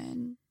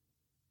imagine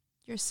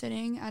you're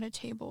sitting at a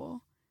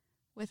table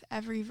with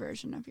every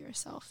version of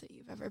yourself that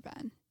you've ever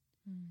been.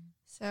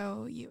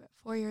 So you at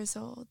 4 years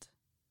old,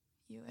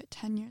 you at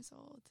 10 years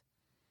old,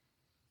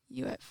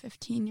 you at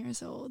 15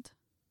 years old.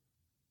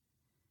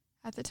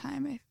 At the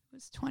time I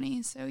was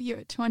 20, so you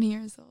at 20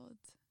 years old.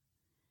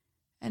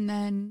 And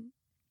then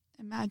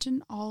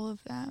imagine all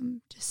of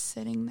them just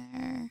sitting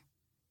there.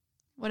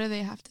 What do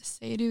they have to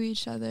say to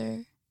each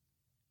other?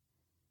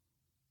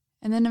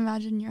 And then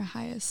imagine your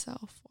highest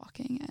self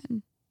walking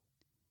in.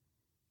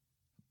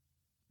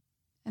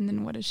 And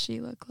then what does she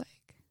look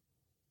like?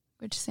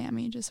 Which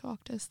Sammy just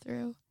walked us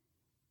through.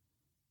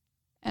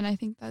 And I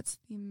think that's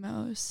the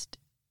most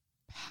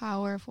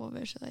powerful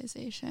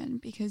visualization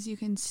because you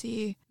can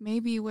see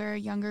maybe where a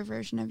younger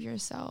version of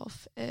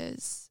yourself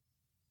is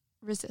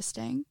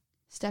resisting,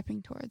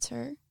 stepping towards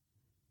her,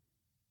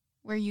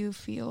 where you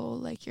feel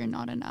like you're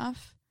not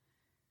enough,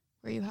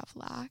 where you have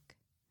lack.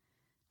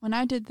 When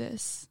I did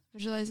this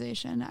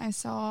visualization, I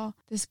saw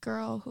this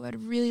girl who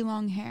had really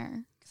long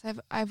hair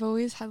because I've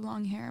always had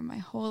long hair my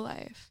whole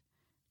life.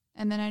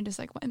 And then I just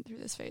like went through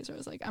this phase where I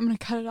was like, I'm going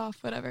to cut it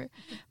off, whatever.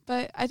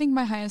 But I think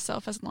my highest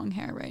self has long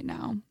hair right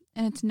now.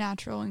 And it's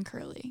natural and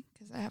curly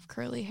because I have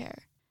curly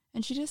hair.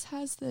 And she just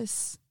has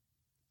this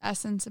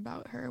essence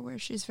about her where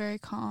she's very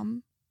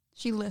calm.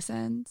 She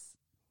listens.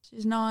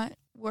 She's not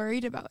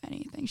worried about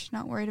anything. She's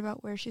not worried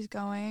about where she's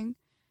going,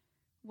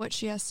 what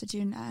she has to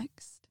do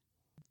next.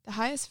 The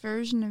highest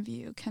version of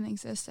you can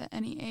exist at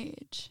any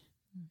age.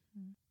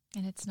 Mm-hmm.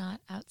 And it's not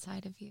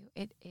outside of you.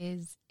 It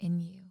is in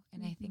you.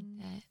 And I think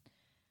that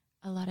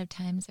a lot of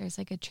times there's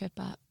like a trip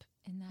up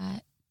in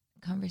that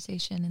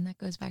conversation. And that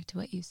goes back to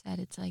what you said.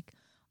 It's like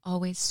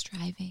always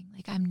striving.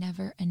 Like I'm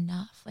never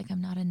enough. Like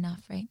I'm not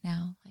enough right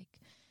now. Like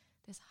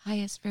this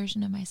highest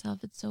version of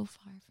myself, it's so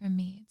far from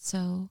me. It's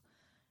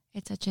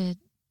such a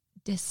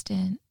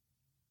distant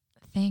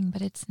thing,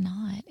 but it's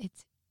not.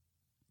 It's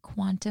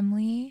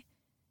quantumly,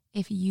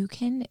 if you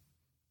can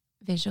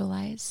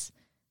visualize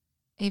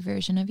a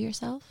version of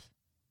yourself,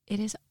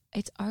 it's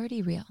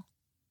already real.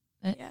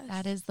 Yes.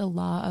 That is the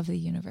law of the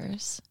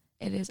universe.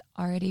 It is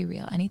already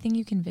real. Anything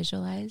you can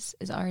visualize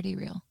is already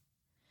real.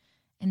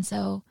 And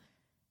so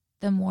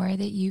the more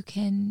that you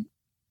can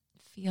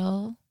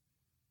feel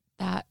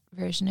that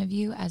version of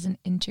you as an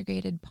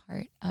integrated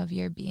part of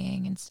your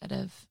being instead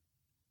of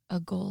a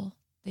goal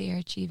that you're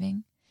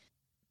achieving,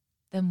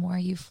 the more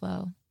you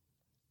flow.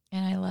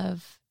 And I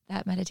love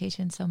that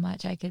meditation so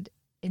much. I could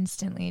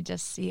instantly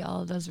just see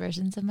all of those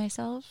versions of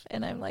myself.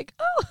 And I'm like,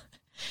 oh,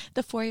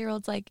 the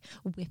 4-year-old's like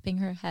whipping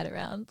her head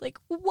around like,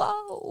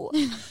 whoa,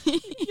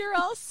 you're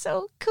all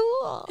so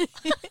cool.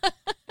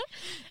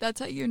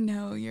 That's how you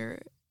know you're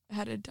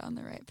headed down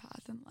the right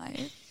path in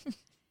life.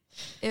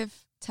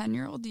 If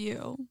 10-year-old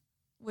you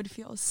would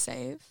feel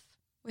safe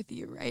with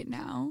you right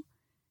now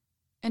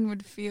and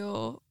would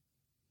feel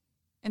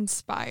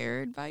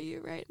inspired by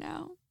you right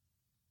now,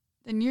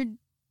 then you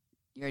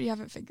already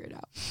have it figured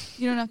out.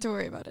 You don't have to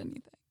worry about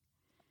anything.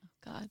 Oh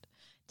God.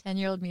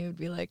 10-year-old me would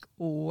be like,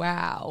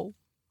 wow.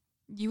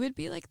 You would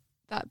be like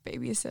that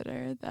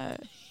babysitter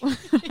that when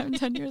I'm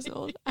 10 years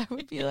old, I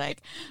would be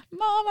like,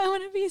 Mom, I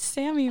want to be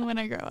Sammy when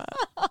I grow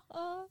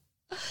up.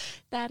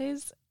 That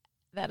is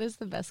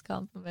the best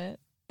compliment.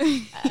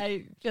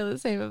 I feel the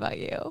same about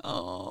you.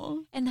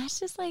 Oh. And that's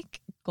just like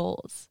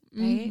goals,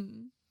 right?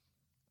 Mm-hmm.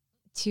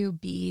 To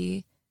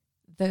be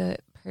the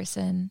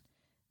person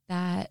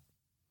that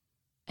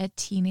a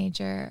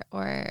teenager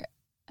or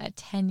a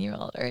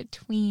 10-year-old or a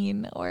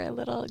tween or a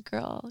little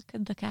girl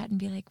could look at and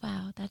be like,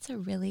 wow, that's a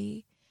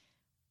really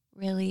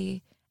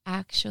really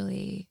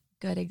actually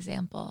good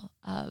example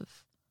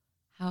of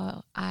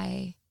how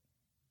I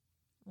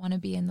want to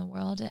be in the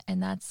world.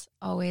 And that's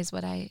always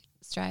what I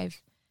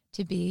strive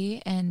to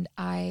be. And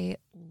I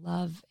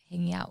love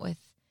hanging out with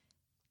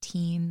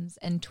teens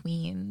and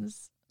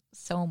tweens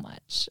so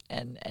much,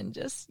 and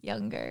just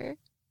younger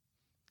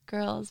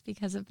girls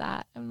because of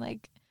that. I'm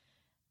like,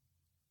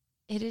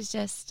 it is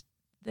just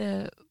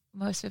the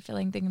most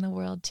fulfilling thing in the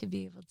world to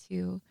be able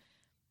to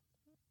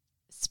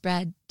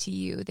spread to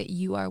you that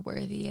you are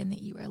worthy and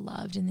that you are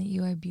loved and that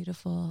you are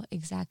beautiful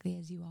exactly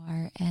as you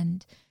are.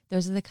 And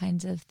those are the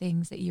kinds of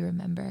things that you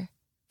remember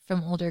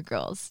from older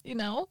girls, you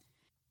know?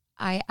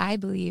 I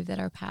believe that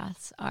our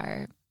paths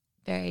are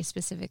very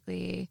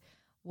specifically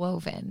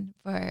woven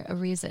for a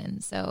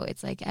reason. So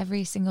it's like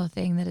every single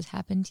thing that has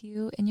happened to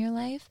you in your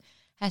life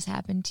has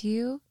happened to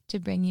you to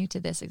bring you to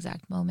this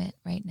exact moment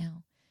right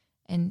now,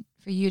 and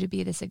for you to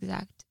be this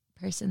exact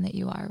person that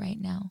you are right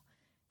now.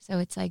 So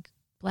it's like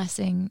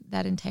blessing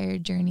that entire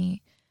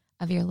journey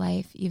of your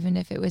life, even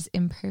if it was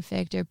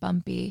imperfect or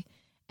bumpy,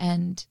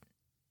 and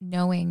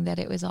knowing that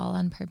it was all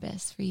on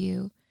purpose for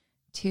you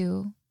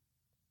to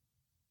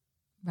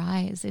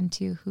rise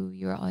into who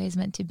you were always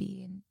meant to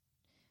be and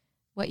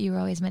what you were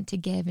always meant to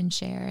give and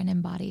share and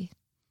embody.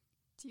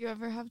 Do you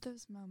ever have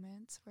those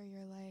moments where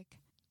you're like,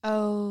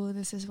 oh,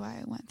 this is why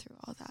I went through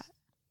all that?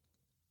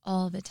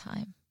 All the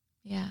time.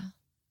 Yeah.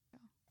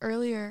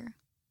 Earlier,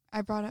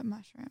 I brought up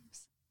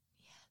mushrooms.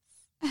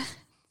 Yes.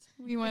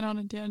 We went on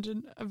a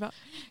tangent about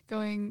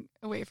going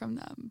away from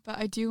them, but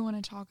I do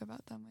want to talk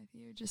about them with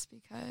you just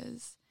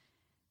because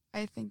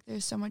I think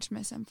there's so much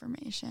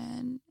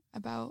misinformation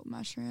about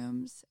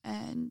mushrooms,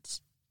 and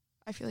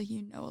I feel like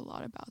you know a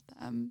lot about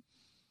them.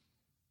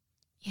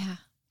 Yeah.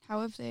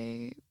 How have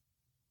they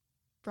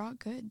brought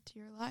good to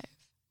your life?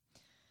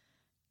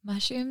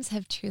 Mushrooms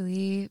have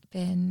truly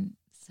been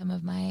some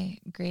of my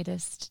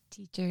greatest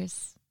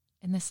teachers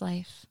in this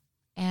life.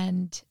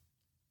 And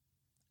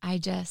I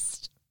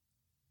just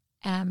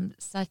am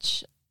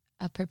such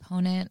a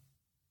proponent.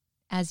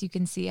 As you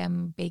can see,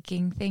 I'm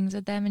baking things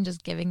with them and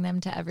just giving them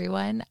to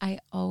everyone. I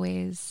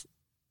always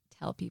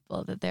tell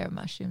people that there are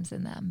mushrooms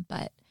in them,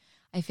 but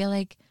I feel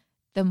like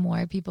the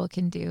more people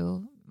can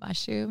do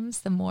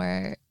mushrooms, the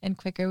more and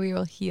quicker we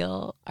will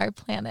heal our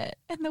planet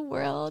and the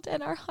world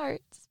and our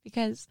hearts,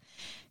 because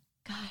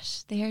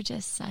gosh, they are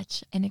just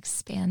such an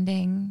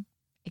expanding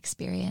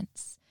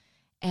experience.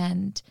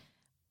 And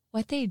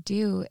what they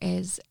do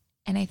is,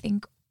 and I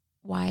think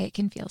why it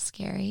can feel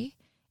scary,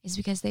 is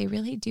because they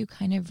really do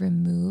kind of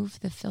remove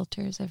the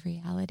filters of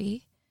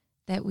reality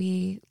that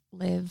we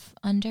live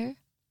under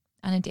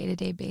on a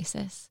day-to-day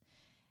basis.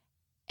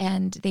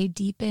 And they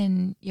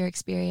deepen your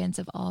experience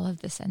of all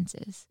of the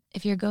senses.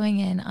 If you're going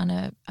in on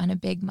a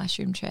big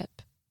mushroom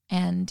trip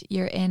and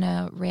you're in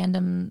a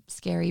random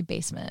scary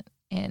basement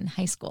in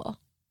high school,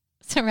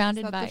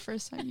 surrounded by... Is that the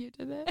first time you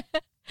did it?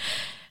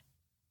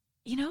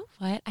 You know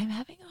what? I'm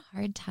having a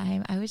hard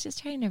time. I was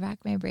just trying to rack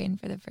my brain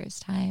for the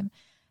first time.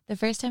 The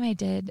first time I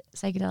did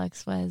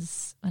psychedelics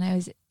was when I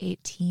was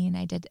 18.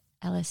 I did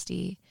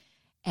LSD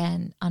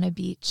and on a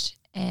beach,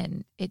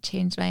 and it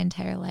changed my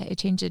entire life. It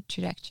changed the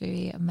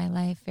trajectory of my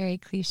life. Very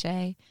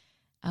cliche.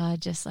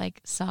 Just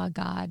like saw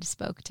God,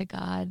 spoke to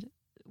God.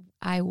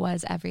 I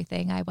was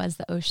everything. I was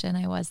the ocean.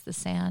 I was the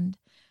sand.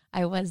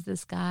 I was the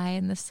sky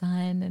and the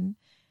sun.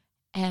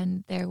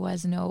 And there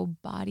was no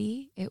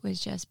body. It was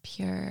just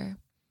pure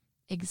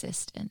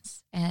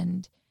existence.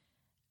 And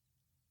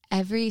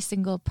every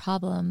single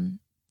problem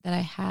that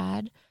I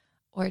had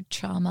or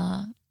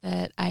trauma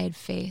that I had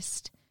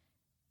faced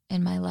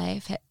in my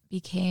life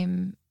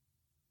became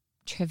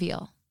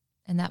trivial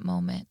in that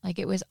moment. Like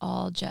it was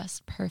all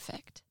just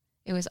perfect.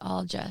 It was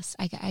all just,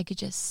 I could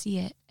just see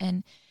it.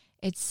 And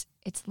it's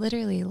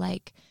literally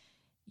like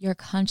your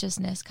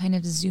consciousness kind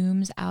of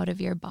zooms out of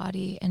your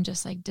body and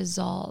just like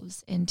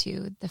dissolves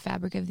into the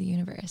fabric of the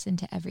universe,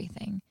 into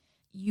everything.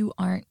 You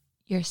aren't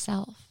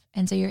yourself.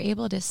 And so you're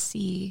able to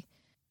see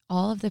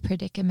all of the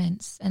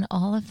predicaments and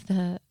all of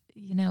the,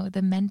 you know,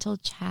 the mental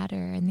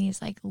chatter and these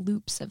like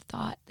loops of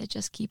thought that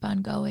just keep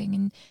on going,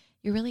 and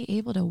you're really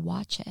able to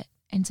watch it.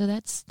 And so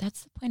that's the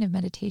point of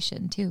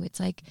meditation too. It's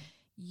like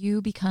you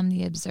become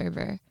the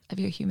observer of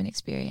your human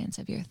experience,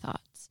 of your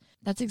thoughts.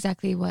 That's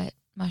exactly what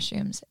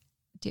mushrooms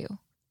do.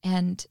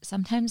 And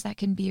sometimes that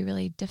can be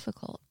really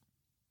difficult.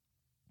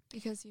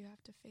 Because you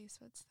have to face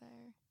what's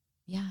there.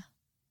 Yeah.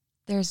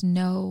 There's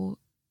no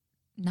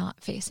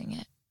not facing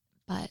it,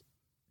 but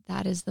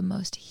that is the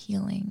most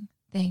healing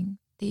thing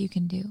that you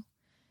can do.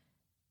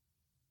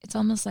 It's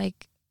almost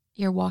like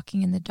you're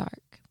walking in the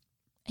dark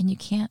and you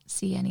can't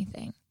see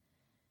anything.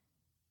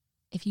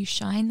 If you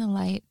shine the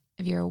light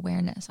of your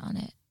awareness on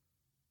it,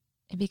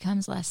 it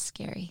becomes less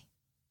scary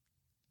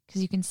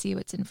because you can see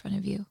what's in front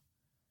of you.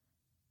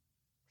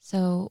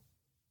 So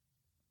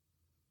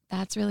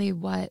that's really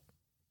what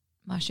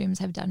mushrooms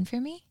have done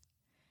for me.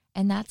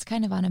 And that's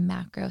kind of on a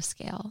macro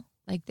scale.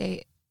 Like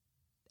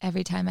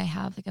every time I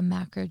have like a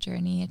macro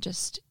journey, it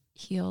just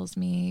heals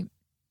me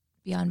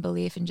beyond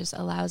belief and just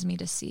allows me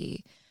to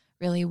see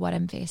really what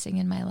I'm facing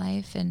in my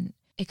life. And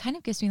it kind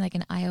of gives me like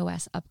an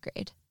iOS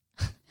upgrade.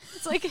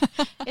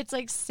 it's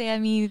like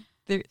Sammy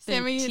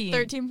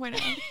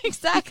 13.0.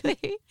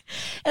 Exactly.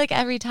 Like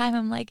every time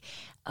I'm like,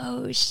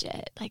 oh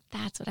shit, like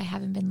that's what I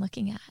haven't been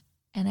looking at.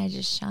 And I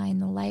just shine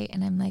the light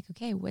and I'm like,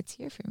 okay, what's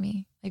here for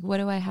me? Like, what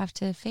do I have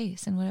to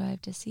face and what do I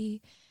have to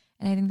see?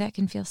 And I think that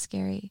can feel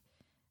scary,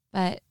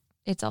 but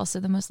it's also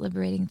the most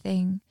liberating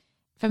thing.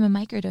 From a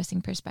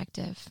microdosing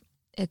perspective,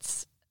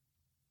 it's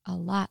a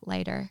lot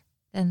lighter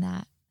than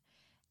that.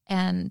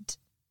 And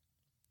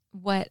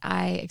what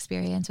I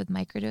experience with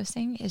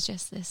microdosing is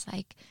just this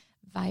like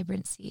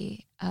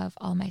vibrancy of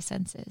all my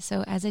senses.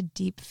 So as a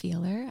deep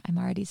feeler, I'm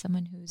already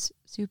someone who's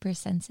super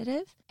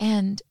sensitive.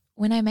 And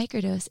when I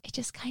microdose, it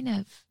just kind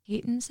of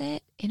heightens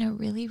it in a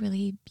really,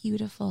 really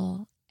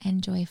beautiful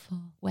and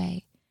joyful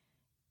way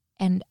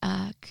and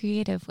a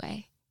creative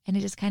way. And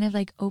it just kind of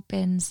like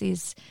opens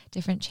these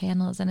different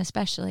channels, and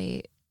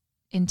especially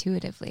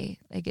intuitively,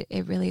 like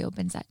it really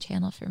opens that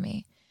channel for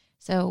me.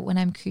 So when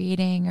I'm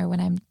creating or when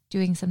I'm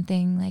doing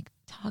something like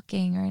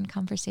talking or in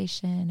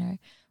conversation or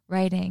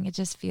writing, it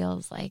just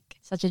feels like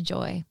such a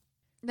joy.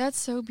 That's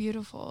so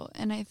beautiful.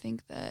 And I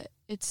think that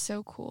it's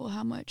so cool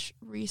how much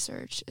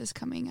research is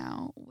coming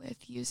out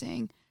with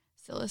using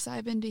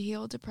psilocybin to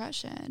heal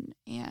depression.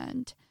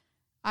 And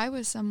I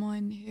was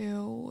someone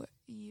who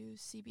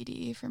used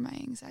CBD for my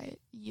anxiety.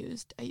 I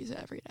use it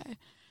every day.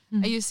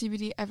 I use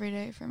CBD every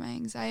day for my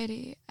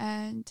anxiety.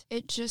 And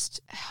it just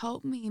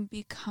helped me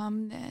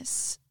become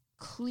this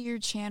clear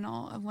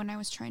channel of when I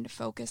was trying to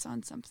focus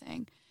on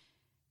something.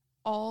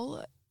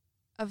 All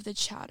of the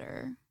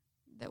chatter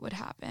that would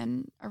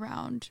happen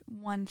around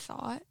one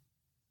thought,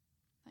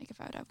 like if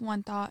I would have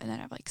one thought and then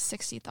have like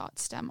 60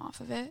 thoughts stem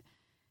off of it,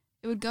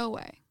 it would go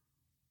away.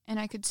 And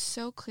I could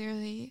so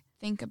clearly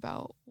think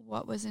about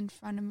what was in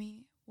front of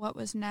me, what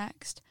was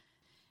next.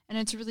 And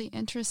it's really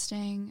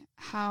interesting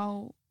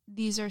how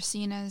these are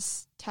seen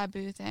as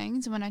taboo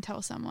things. When I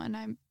tell someone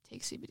I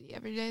take CBD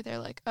every day, they're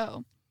like,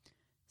 oh,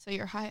 so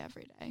you're high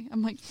every day.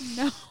 I'm like,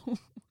 no.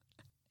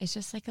 It's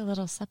just like a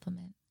little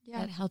supplement.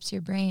 Yeah. That helps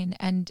your brain.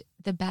 And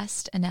the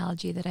best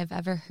analogy that I've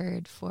ever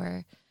heard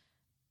for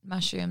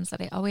mushrooms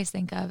that I always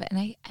think of, and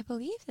I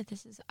believe that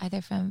this is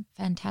either from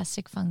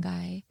Fantastic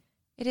Fungi.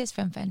 It is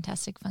from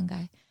Fantastic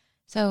Fungi.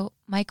 So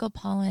Michael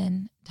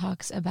Pollan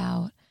talks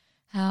about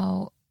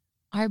how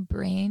our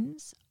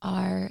brains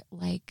are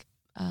like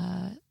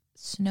a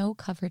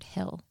snow-covered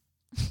hill,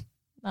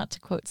 not to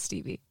quote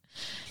Stevie.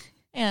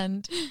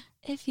 And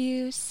if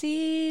you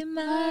see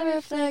my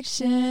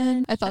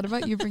reflection. I thought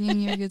about you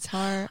bringing your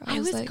guitar. I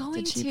was like,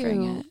 going did she to.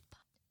 bring it?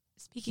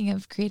 Speaking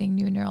of creating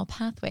new neural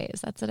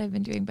pathways, that's what I've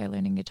been doing by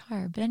learning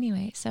guitar. But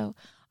anyway, so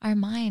our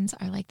minds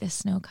are like this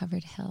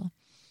snow-covered hill.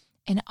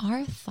 And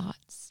our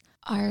thoughts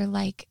are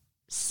like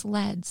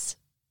sleds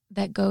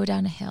that go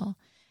down a hill.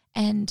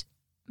 And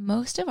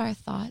most of our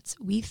thoughts,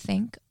 we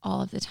think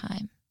all of the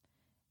time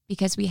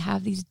because we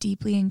have these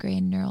deeply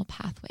ingrained neural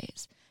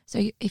pathways.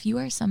 So if you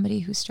are somebody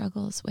who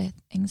struggles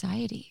with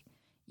anxiety,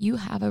 you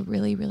have a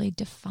really, really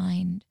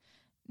defined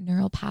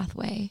neural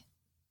pathway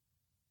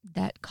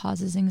that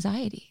causes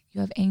anxiety.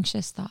 You have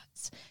anxious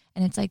thoughts.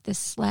 And it's like this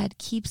sled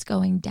keeps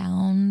going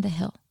down the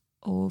hill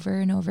over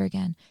and over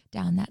again,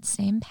 down that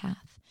same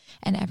path.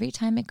 And every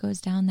time it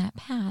goes down that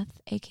path,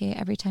 aka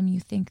every time you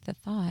think the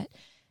thought,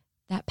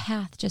 that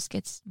path just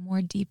gets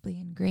more deeply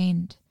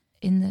ingrained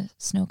in the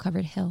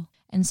snow-covered hill.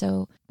 And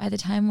so by the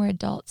time we're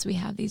adults, we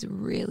have these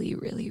really,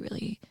 really,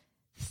 really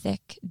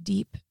thick,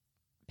 deep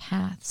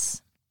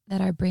paths that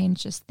our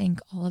brains just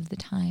think all of the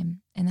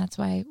time. And that's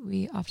why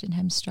we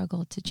oftentimes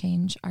struggle to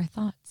change our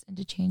thoughts and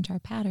to change our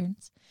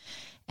patterns.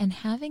 And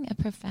having a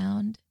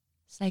profound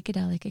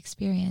psychedelic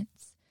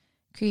experience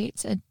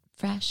creates a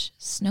fresh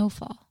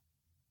snowfall,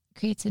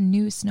 creates a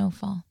new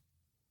snowfall.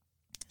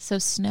 So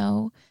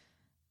snow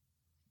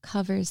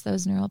covers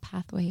those neural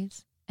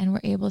pathways, and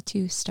we're able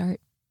to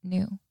start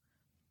new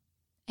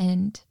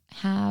and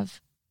have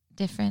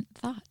different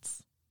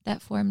thoughts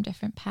that form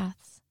different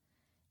paths.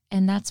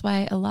 And that's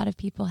why a lot of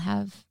people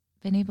have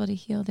been able to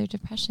heal their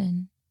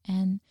depression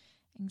and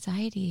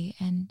anxiety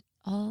and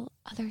all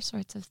other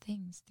sorts of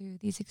things through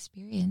these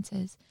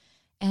experiences.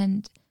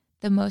 And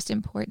the most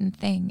important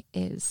thing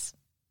is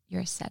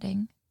your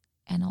setting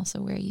and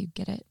also where you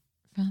get it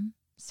from,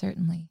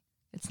 certainly.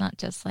 It's not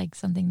just like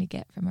something to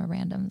get from a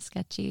random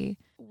sketchy.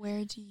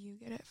 Where do you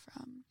get it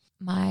from?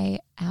 My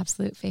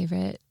absolute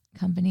favorite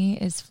company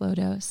is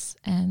Flowdose,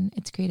 and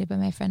it's created by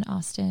my friend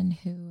Austin,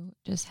 who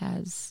just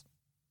has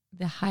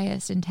the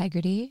highest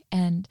integrity.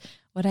 And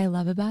what I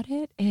love about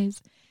it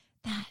is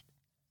that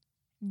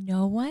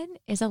no one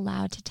is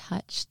allowed to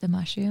touch the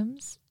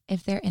mushrooms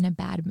if they're in a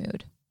bad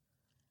mood.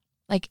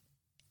 Like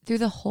through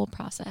the whole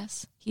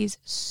process, he's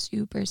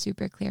super,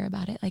 super clear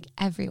about it. Like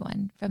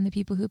everyone, from the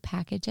people who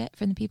package it,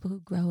 from the people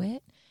who grow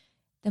it,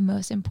 the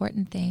most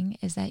important thing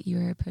is that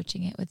you're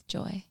approaching it with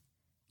joy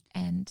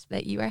and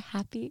that you are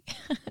happy.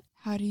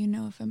 How do you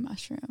know if a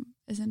mushroom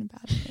is in a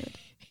bad mood?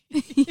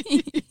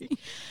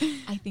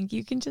 I think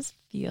you can just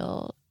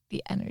feel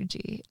the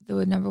energy.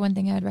 The number one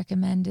thing I would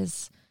recommend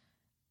is,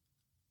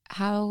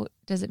 how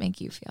does it make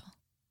you feel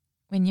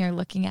when you're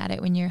looking at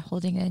it, when you're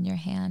holding it in your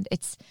hand?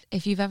 It's,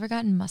 if you've ever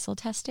gotten muscle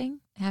testing,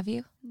 have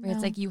you? No. Where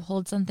it's like you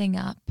hold something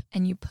up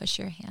and you push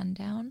your hand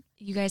down.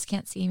 You guys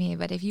can't see me,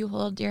 but if you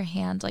hold your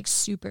hand like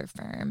super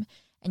firm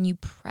and you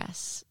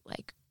press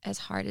like as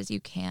hard as you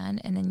can,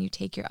 and then you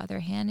take your other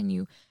hand and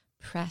you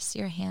press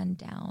your hand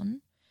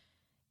down,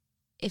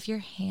 if your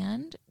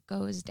hand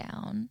goes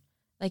down,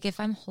 like if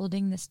I'm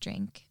holding this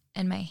drink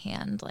and my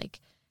hand like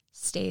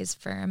stays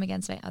firm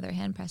against my other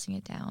hand pressing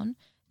it down,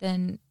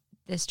 then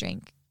this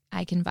drink,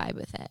 I can vibe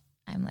with it.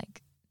 I'm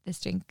like, this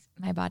drink,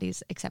 my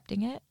body's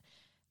accepting it.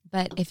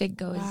 But if it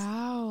goes,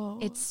 wow,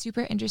 it's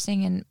super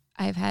interesting. And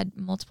I've had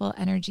multiple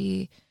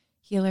energy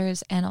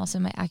healers, and also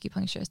my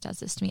acupuncturist does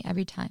this to me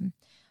every time,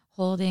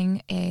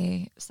 holding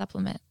a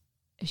supplement.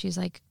 She's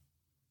like,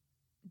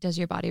 does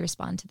your body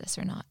respond to this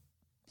or not?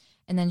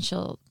 And then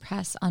she'll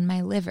press on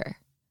my liver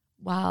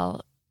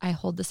while I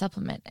hold the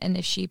supplement. And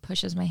if she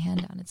pushes my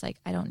hand down, it's like,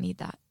 I don't need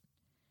that.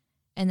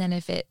 And then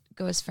if it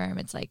goes firm,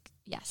 it's like,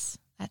 yes,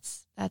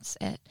 that's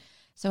it.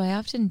 So I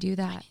often do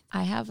that.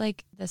 I have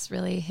like this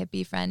really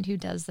hippie friend who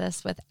does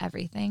this with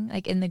everything.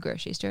 Like in the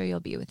grocery store, you'll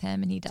be with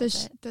him and he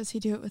does it. Does he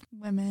do it with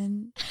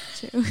women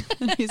too?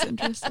 He's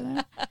interested in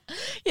it.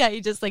 Yeah, he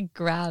just like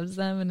grabs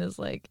them and is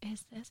like,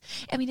 is this?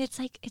 I mean, it's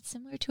like, it's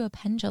similar to a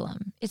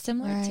pendulum. It's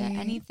similar to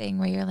anything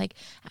where you're like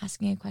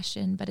asking a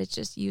question, but it's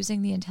just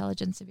using the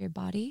intelligence of your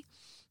body.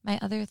 My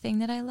other thing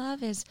that I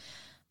love is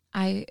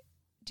I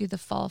do the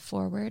fall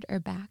forward or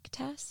back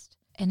test.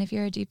 And if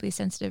you're a deeply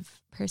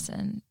sensitive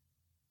person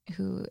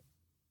who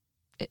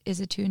is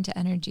attuned to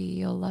energy,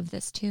 you'll love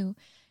this too.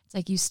 It's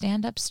like you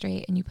stand up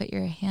straight and you put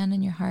your hand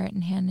in your heart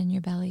and hand in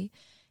your belly.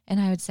 And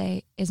I would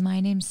say, is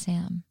my name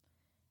Sam?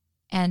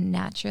 And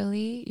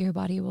naturally, your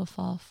body will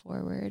fall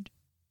forward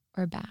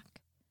or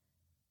back.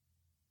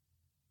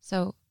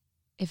 So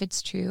if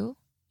it's true,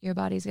 your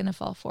body's going to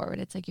fall forward.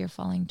 It's like you're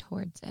falling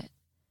towards it.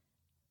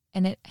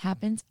 And it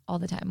happens all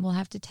the time. We'll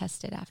have to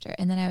test it after.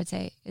 And then I would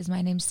say, is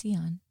my name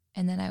Sion?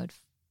 And then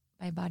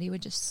my body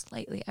would just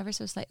slightly, ever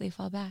so slightly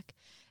fall back.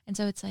 And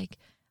so it's like,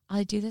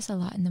 I do this a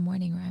lot in the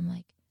morning where I'm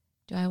like,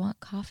 do I want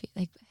coffee?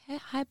 Like, hey,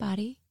 hi,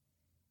 body.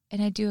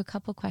 And I do a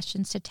couple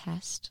questions to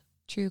test,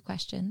 true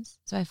questions.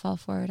 So I fall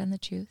forward on the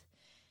truth.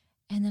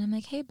 And then I'm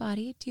like, hey,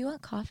 body, do you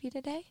want coffee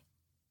today?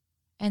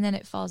 And then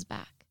it falls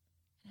back.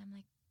 And I'm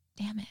like,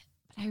 damn it.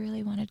 But I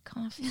really wanted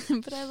coffee.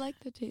 But I like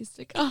the taste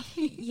of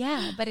coffee.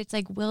 Yeah, but it's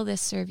like, will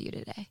this serve you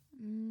today?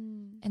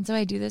 And so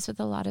I do this with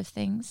a lot of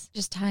things,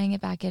 just tying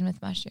it back in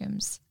with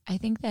mushrooms. I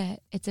think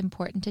that it's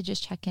important to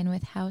just check in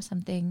with how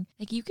something,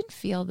 like you can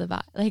feel the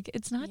vibe. Like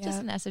it's not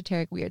just an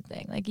esoteric weird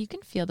thing. Like you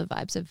can feel the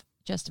vibes of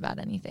just about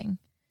anything.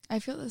 I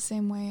feel the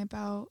same way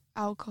about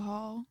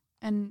alcohol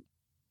and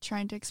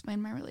trying to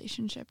explain my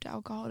relationship to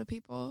alcohol to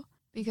people,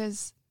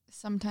 because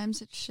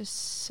sometimes it's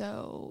just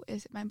so,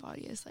 my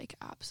body is like,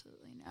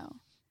 absolutely no.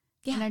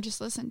 Yeah. And I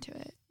just listen to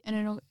it, and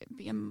it'll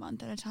be a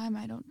month at a time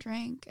I don't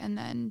drink, and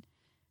then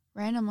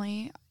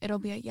randomly it'll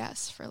be a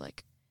yes for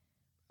like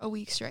a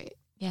week straight.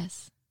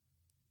 Yes.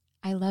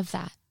 I love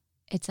that.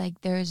 It's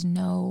like there is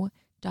no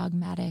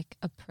dogmatic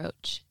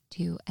approach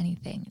to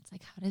anything. It's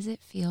like, how does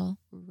it feel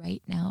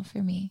right now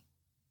for me?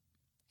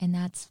 And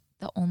that's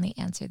the only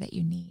answer that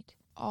you need.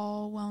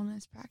 All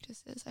wellness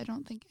practices, I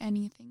don't think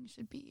anything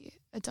should be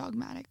a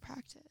dogmatic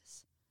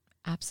practice.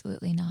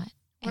 Absolutely not.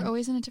 We're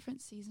always in a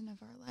different season of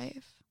our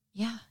life.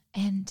 Yeah.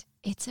 And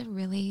it's a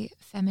really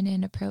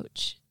feminine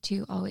approach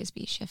to always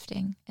be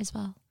shifting as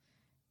well.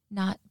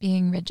 Not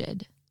being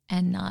rigid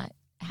and not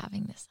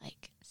having this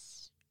like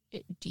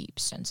deep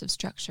sense of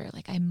structure.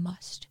 Like I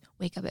must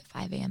wake up at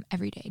 5 a.m.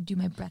 every day, do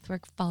my breath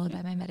work, followed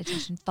by my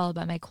meditation, followed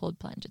by my cold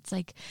plunge. It's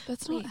like,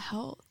 that's not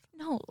health.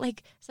 No,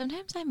 like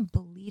sometimes I'm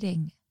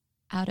bleeding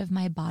out of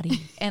my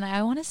body and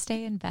I want to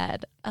stay in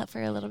bed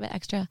for a little bit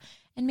extra.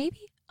 And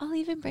maybe I'll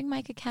even bring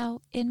my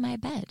cacao in my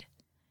bed.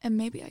 And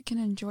maybe I can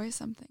enjoy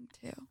something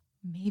too.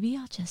 Maybe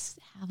I'll just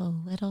have a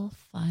little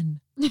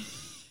fun.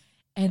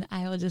 And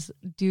I will just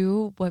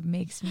do what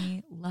makes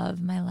me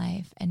love my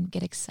life and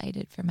get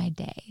excited for my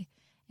day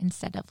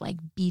instead of like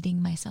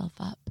beating myself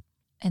up.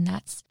 And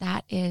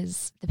that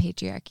is the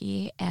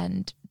patriarchy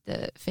and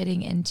the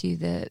fitting into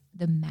the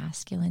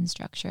masculine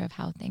structure of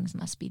how things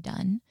must be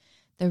done.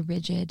 The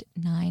rigid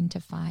 9 to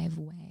 5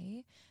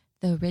 way.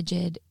 The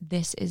rigid,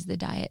 this is the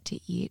diet to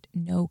eat,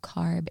 no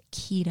carb,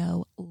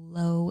 keto,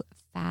 low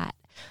fat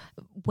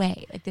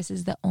way. Like this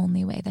is the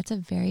only way. That's a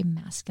very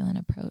masculine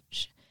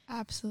approach.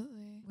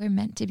 Absolutely. We're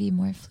meant to be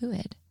more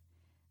fluid.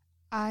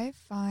 I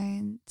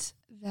find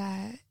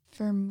that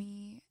for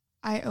me,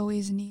 I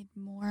always need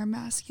more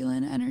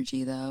masculine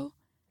energy though,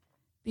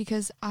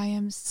 because I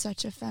am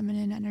such a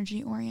feminine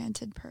energy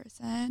oriented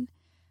person.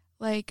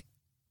 Like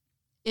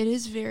it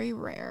is very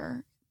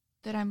rare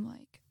that I'm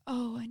like,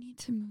 oh, I need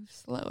to move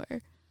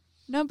slower.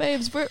 No,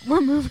 babes, we're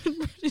moving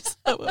pretty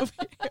slow over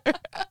here.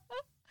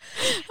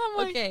 I'm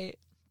like, okay.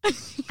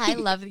 I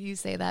love that you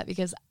say that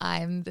because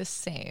I'm the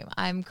same.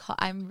 I'm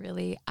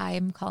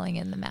calling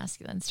in the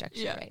masculine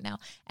structure right now.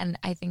 And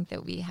I think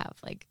that we have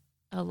like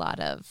a lot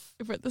of.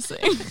 We're the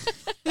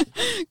same.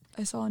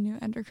 I saw a new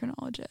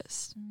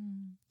endocrinologist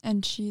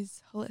and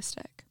she's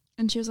holistic.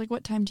 And she was like,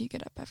 what time do you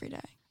get up every day?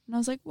 And I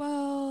was like,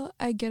 well,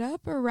 I get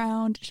up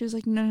around. She was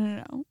like,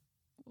 no.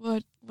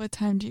 What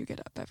time do you get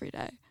up every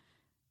day?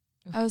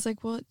 I was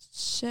like, well, it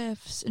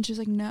shifts. And she was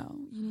like,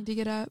 no, you need to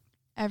get up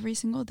every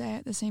single day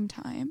at the same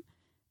time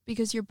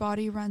because your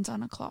body runs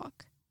on a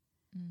clock.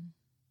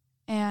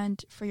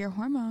 And for your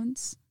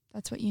hormones,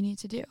 that's what you need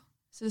to do.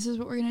 So this is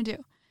what we're going to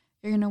do.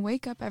 You're going to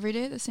wake up every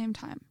day at the same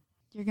time.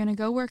 You're going to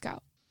go work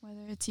out,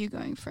 whether it's you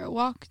going for a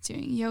walk,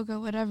 doing yoga,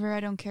 whatever, I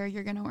don't care.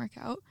 You're going to work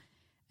out.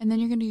 And then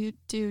you're going to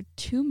do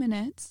 2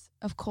 minutes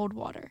of cold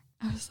water.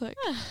 I was like,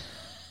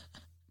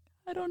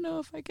 I don't know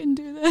if I can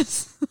do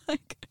this.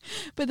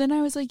 But then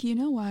I was like, you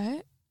know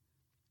what?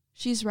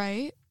 She's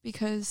right,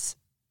 because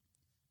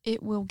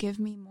it will give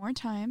me more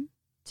time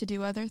to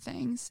do other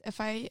things. If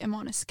I am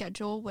on a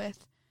schedule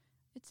with,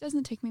 it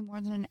doesn't take me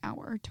more than an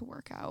hour to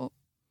work out.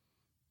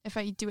 If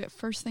I do it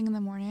first thing in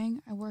the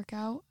morning, I work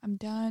out, I'm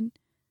done.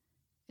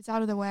 It's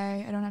out of the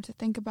way. I don't have to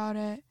think about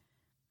it.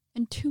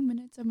 And 2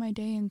 minutes of my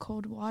day in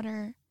cold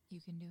water. You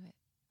can do it.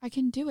 I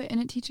can do it.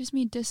 And it teaches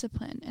me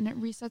discipline and it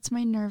resets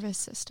my nervous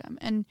system.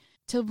 And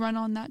to run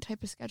on that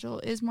type of schedule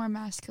is more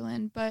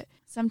masculine, but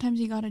sometimes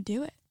you got to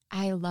do it.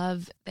 I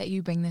love that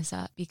you bring this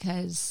up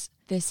because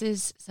this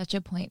is such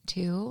a point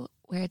too,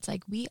 where it's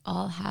like we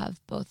all have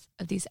both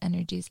of these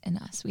energies in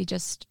us. We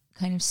just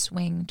kind of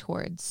swing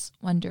towards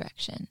one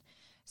direction.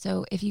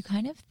 So if you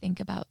kind of think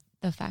about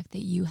the fact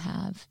that you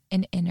have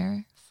an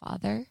inner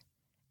father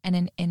and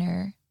an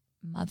inner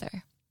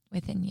mother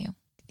within you,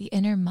 the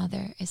inner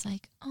mother is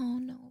like, oh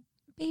no,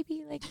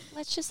 baby, like,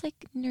 let's just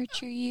like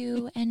nurture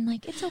you. And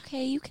like, it's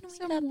okay. You can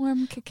wake up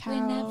warm cacao.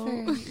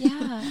 Whenever.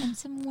 Yeah. And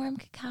some warm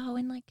cacao.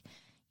 And like,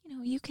 you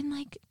know, you can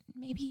like,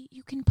 maybe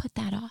you can put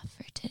that off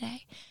for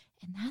today.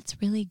 And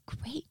that's really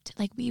great.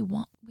 Like we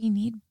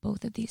need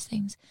both of these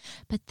things.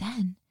 But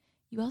then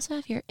you also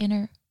have your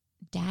inner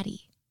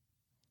daddy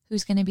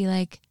who's going to be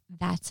like,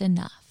 that's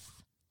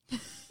enough.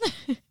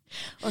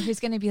 Or who's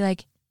going to be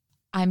like,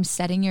 I'm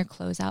setting your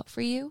clothes out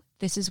for you.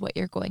 This is what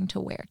you're going to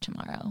wear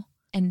tomorrow.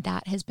 And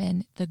that has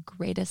been the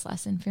greatest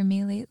lesson for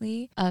me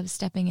lately of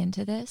stepping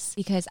into this,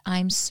 because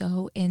I'm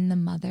so in the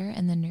mother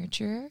and the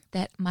nurturer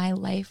that my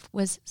life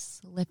was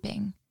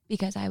slipping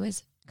because I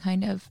was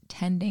kind of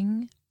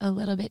tending a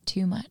little bit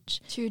too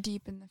much. Too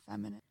deep in the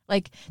feminine.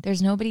 Like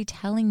there's nobody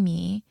telling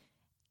me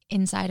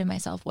inside of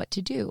myself what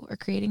to do or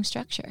creating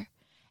structure.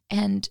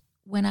 And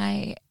when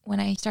I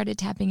started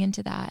tapping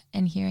into that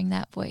and hearing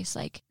that voice,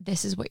 like,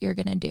 this is what you're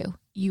going to do.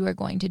 You are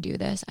going to do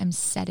this. I'm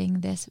setting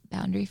this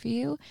boundary for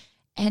you.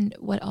 And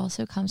what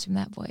also comes from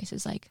that voice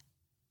is like,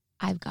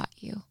 I've got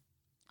you.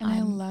 And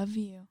I love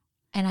you.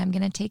 And I'm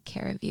going to take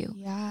care of you.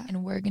 Yeah.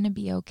 And we're going to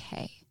be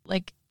okay.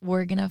 Like,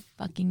 we're going to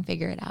fucking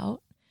figure it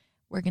out.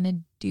 We're going to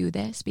do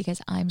this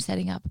because I'm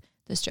setting up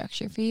the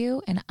structure for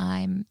you. And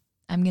I'm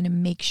going to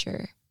make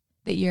sure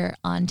that you're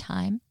on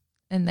time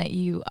and that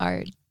you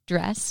are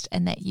dressed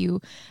and that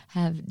you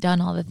have done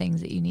all the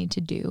things that you need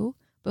to do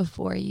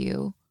before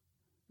you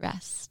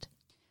rest.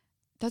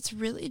 That's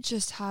really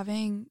just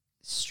having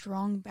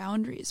strong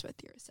boundaries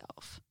with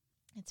yourself.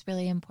 It's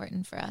really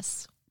important for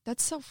us.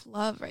 That's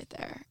self-love right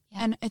there.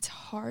 Yeah. And it's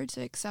hard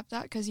to accept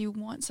that because you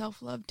want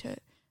self-love to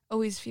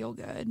always feel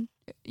good.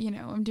 You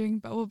know, I'm doing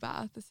bubble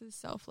bath. This is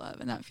self-love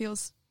and that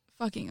feels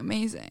fucking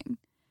amazing.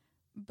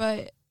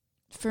 But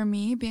for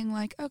me, being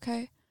like,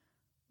 okay,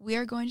 we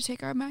are going to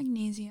take our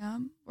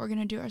magnesium, we're going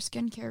to do our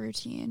skincare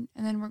routine,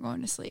 and then we're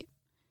going to sleep.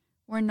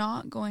 We're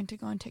not going to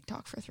go on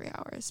TikTok for 3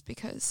 hours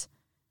because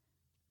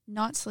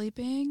not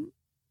sleeping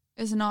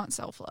is not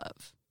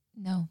self-love.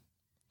 No.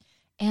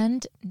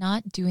 And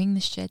not doing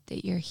the shit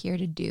that you're here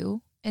to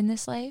do in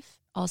this life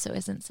also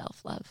isn't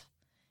self-love.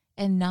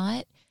 And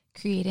not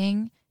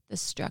creating the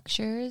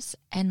structures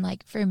and,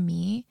 like, for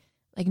me,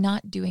 like,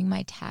 not doing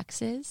my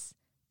taxes,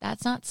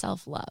 that's not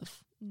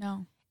self-love.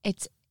 No.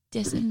 It's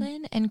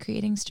discipline and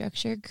creating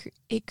structure.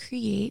 It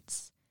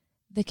creates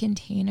the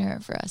container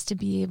for us to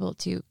be able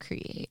to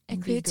create and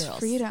it creates be girls.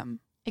 freedom.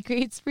 It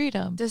creates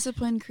freedom.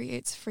 Discipline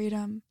creates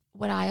freedom.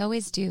 What I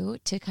always do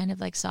to kind of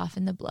like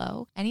soften the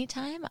blow,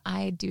 anytime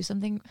I do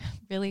something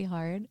really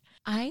hard,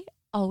 I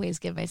always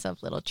give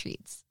myself little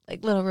treats,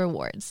 like little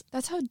rewards.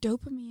 That's how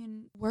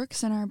dopamine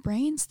works in our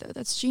brains, though.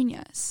 That's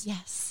genius.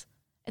 Yes.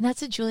 And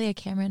that's what Julia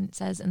Cameron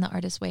says in The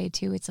Artist's Way,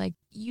 too. It's like,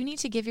 you need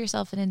to give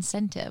yourself an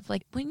incentive.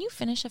 Like, when you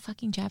finish a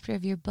fucking chapter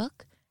of your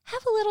book,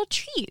 have a little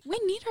treat. We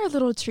need our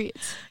little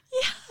treats.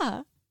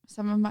 Yeah.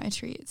 Some of my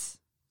treats,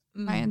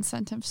 my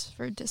incentives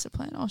for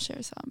discipline, I'll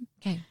share some.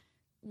 Okay.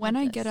 When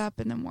I get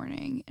up in the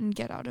morning and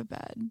get out of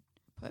bed,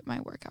 put my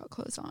workout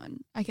clothes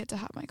on, I get to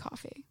have my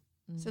coffee.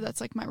 So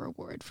that's like my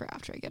reward for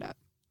after I get up.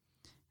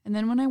 And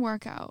then when I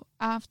work out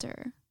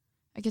after,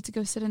 I get to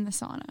go sit in the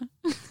sauna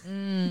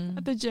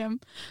at the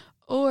gym.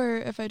 Or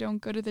if I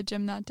don't go to the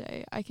gym that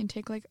day, I can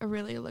take like a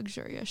really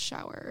luxurious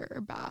shower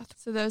or bath.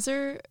 So those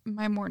are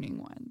my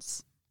morning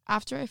ones.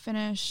 After I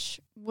finish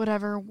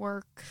whatever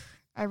work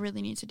I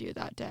really need to do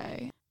that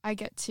day, I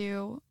get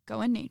to go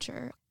in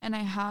nature and I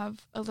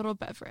have a little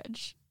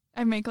beverage.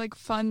 I make like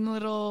fun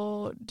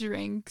little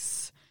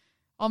drinks.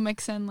 I'll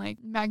mix in like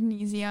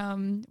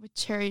magnesium with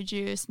cherry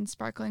juice and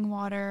sparkling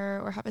water,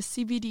 or have a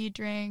CBD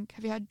drink.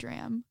 Have you had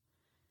Dram?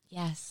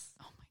 Yes.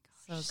 Oh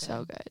my gosh,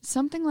 so good.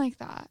 Something like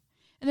that.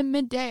 And then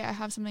midday I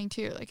have something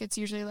too. Like it's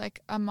usually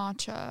like a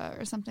matcha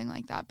or something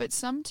like that. But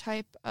some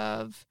type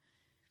of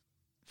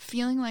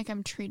feeling like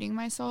I'm treating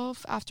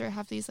myself after I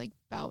have these like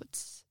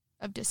bouts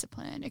of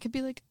discipline. It could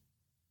be like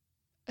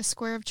a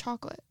square of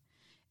chocolate.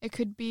 It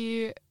could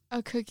be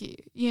a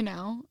cookie, you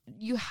know?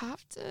 You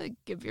have to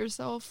give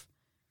yourself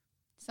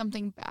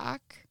something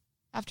back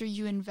after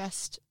you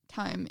invest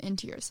time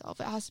into yourself.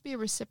 It has to be a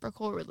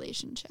reciprocal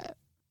relationship.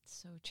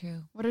 So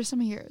true. What are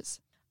some of yours?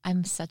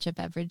 I'm such a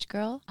beverage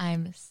girl.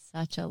 I'm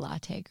such a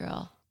latte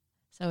girl.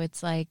 So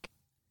it's like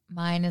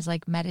mine is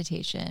like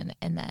meditation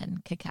and then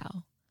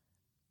cacao.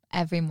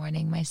 Every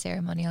morning, my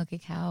ceremonial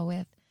cacao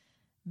with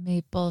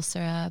maple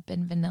syrup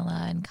and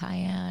vanilla and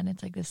cayenne.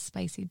 It's like this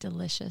spicy,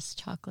 delicious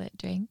chocolate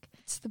drink.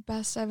 It's the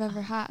best I've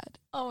ever had.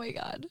 Oh my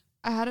God.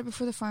 I had it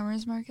before the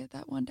farmer's market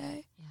that one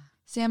day. Yeah.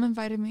 Sam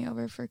invited me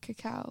over for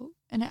cacao,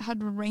 and it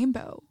had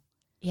rainbow.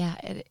 Yeah,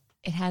 it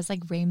has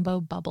like rainbow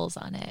bubbles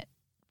on it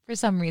for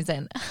some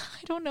reason.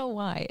 I don't know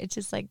why. It's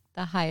just like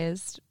the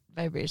highest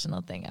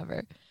vibrational thing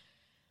ever.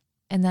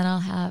 And then I'll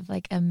have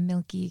like a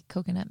milky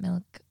coconut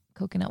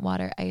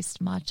water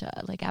iced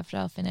matcha, like after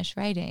I'll finish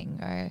writing,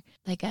 or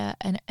like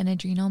an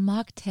adrenal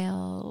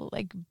mocktail,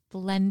 like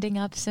blending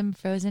up some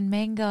frozen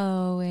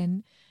mango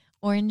and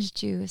orange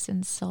juice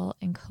and salt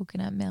and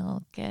coconut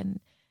milk.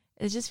 And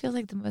it just feels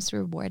like the most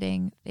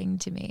rewarding thing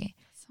to me.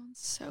 Sounds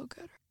so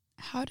good.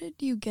 How did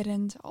you get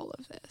into all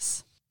of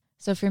this?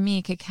 So for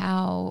me,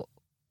 cacao,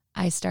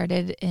 I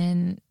started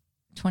in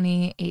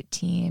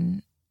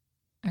 2018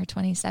 or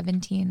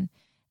 2017,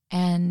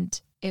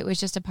 and it was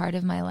just a part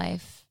of my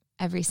life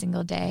every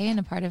single day and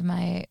a part of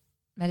my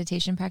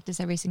meditation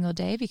practice every single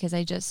day, because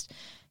I just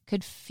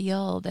could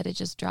feel that it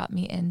just dropped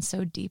me in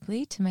so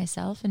deeply to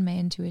myself and my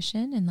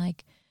intuition, and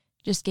like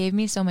just gave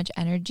me so much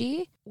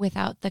energy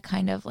without the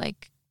kind of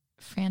like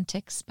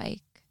frantic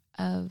spike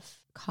of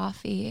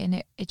coffee.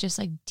 And it just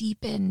like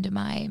deepened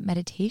my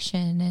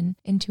meditation and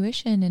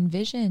intuition and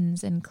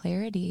visions and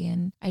clarity.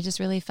 And I just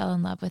really fell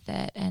in love with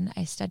it. And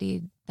I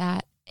studied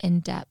that in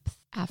depth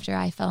after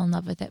I fell in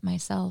love with it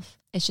myself.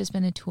 It's just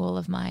been a tool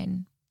of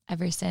mine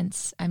ever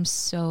since. I'm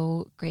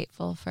so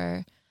grateful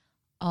for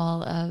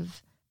all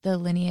of the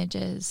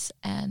lineages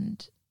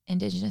and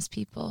Indigenous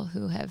people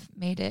who have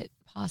made it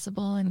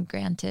possible and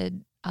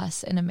granted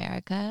us in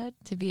America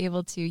to be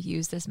able to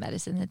use this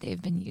medicine that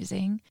they've been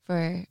using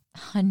for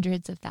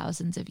hundreds of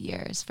thousands of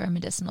years for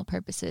medicinal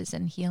purposes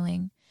and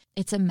healing.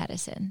 It's a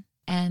medicine,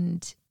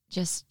 and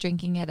just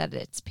drinking it at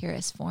its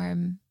purest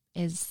form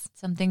is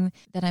something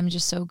that I'm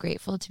just so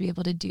grateful to be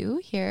able to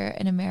do here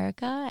in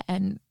America,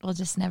 and will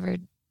just never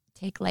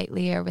take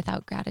lightly or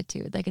without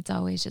gratitude. Like it's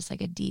always just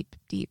like a deep,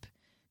 deep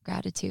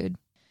gratitude.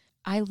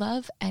 I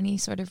love any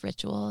sort of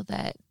ritual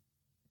that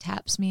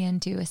taps me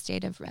into a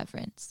state of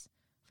reverence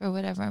for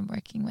whatever I'm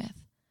working with,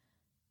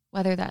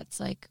 whether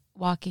that's like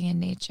walking in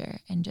nature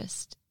and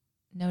just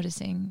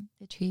noticing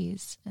the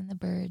trees and the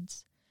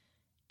birds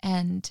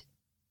and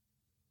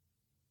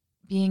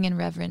being in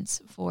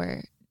reverence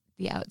for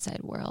the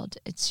outside world.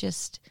 It's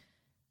just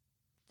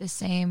the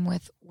same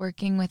with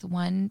working with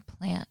one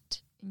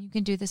plant. And you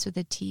can do this with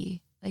a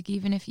tea. Like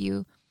even if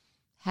you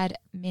had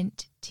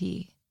mint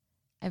tea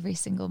every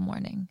single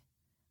morning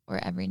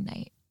or every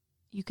night,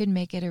 you could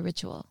make it a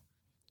ritual.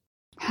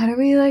 How do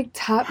we like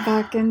tap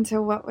back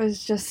into what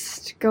was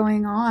just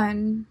going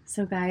on?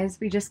 So guys,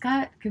 we just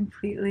got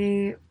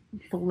completely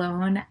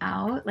blown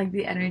out. Like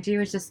the energy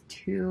was just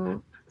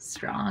too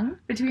strong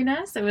between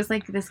us. It was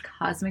like this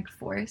cosmic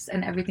force,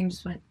 and everything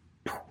just went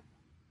poof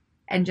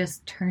and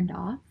just turned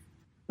off.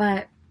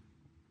 But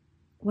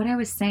what I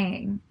was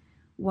saying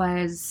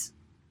was,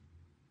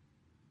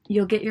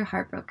 you'll get your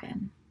heart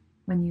broken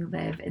when you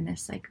live in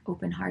this like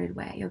open-hearted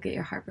way. You'll get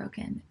your heart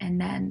broken, and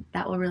then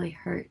that will really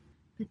hurt.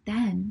 But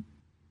then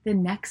the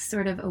next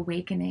sort of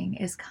awakening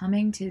is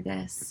coming to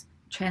this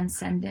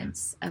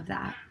transcendence of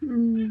that.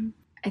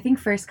 I think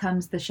first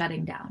comes the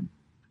shutting down,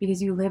 because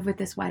you live with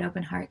this wide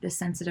open heart, this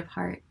sensitive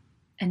heart,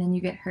 and then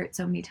you get hurt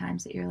so many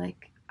times that you're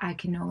like, I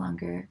can no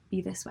longer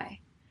be this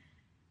way,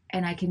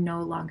 and I can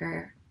no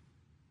longer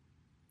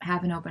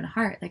have an open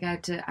heart. Like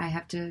I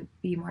have to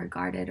be more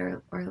guarded,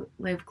 or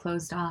live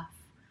closed off,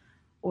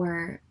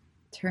 or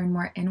turn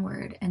more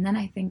inward. And then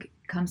I think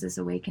comes this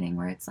awakening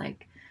where it's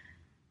like,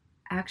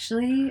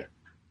 actually,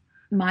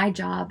 my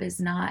job is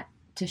not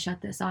to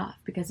shut this off,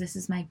 because this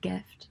is my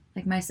gift.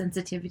 Like my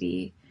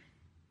sensitivity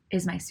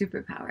is my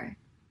superpower,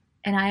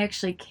 and I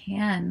actually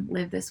can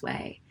live this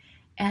way.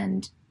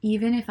 And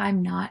even if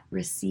I'm not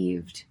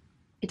received,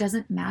 it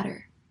doesn't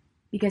matter,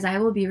 because I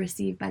will be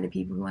received by the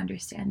people who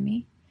understand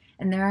me.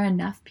 And there are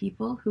enough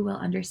people who will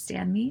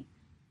understand me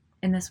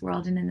in this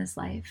world and in this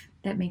life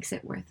that makes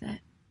it worth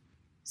it.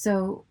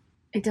 So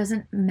it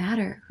doesn't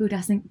matter who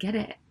doesn't get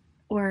it,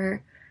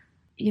 or,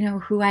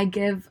 who I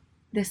give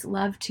this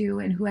love to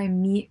and who I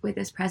meet with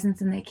this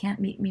presence and they can't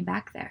meet me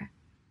back there.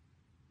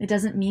 It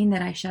doesn't mean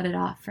that I shut it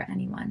off for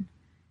anyone.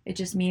 It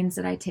just means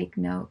that I take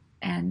note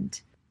and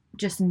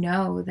just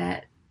know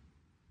that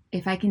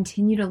if I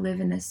continue to live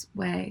in this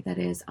way that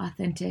is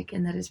authentic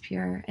and that is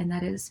pure and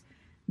that is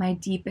my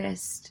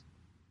deepest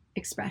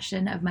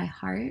expression of my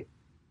heart,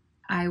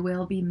 I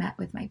will be met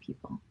with my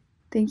people.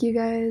 Thank you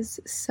guys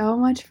so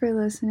much for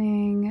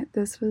listening.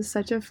 This was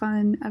such a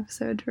fun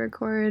episode to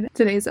record.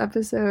 Today's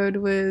episode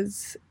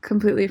was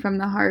completely from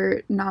the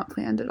heart, not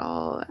planned at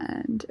all,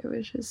 and it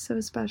was just so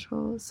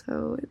special.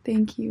 So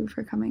thank you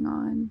for coming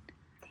on.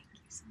 Thank you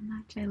so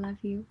much. I love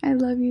you. I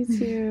love you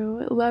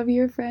too. Love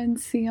your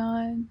friends,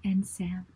 Sion and Sam.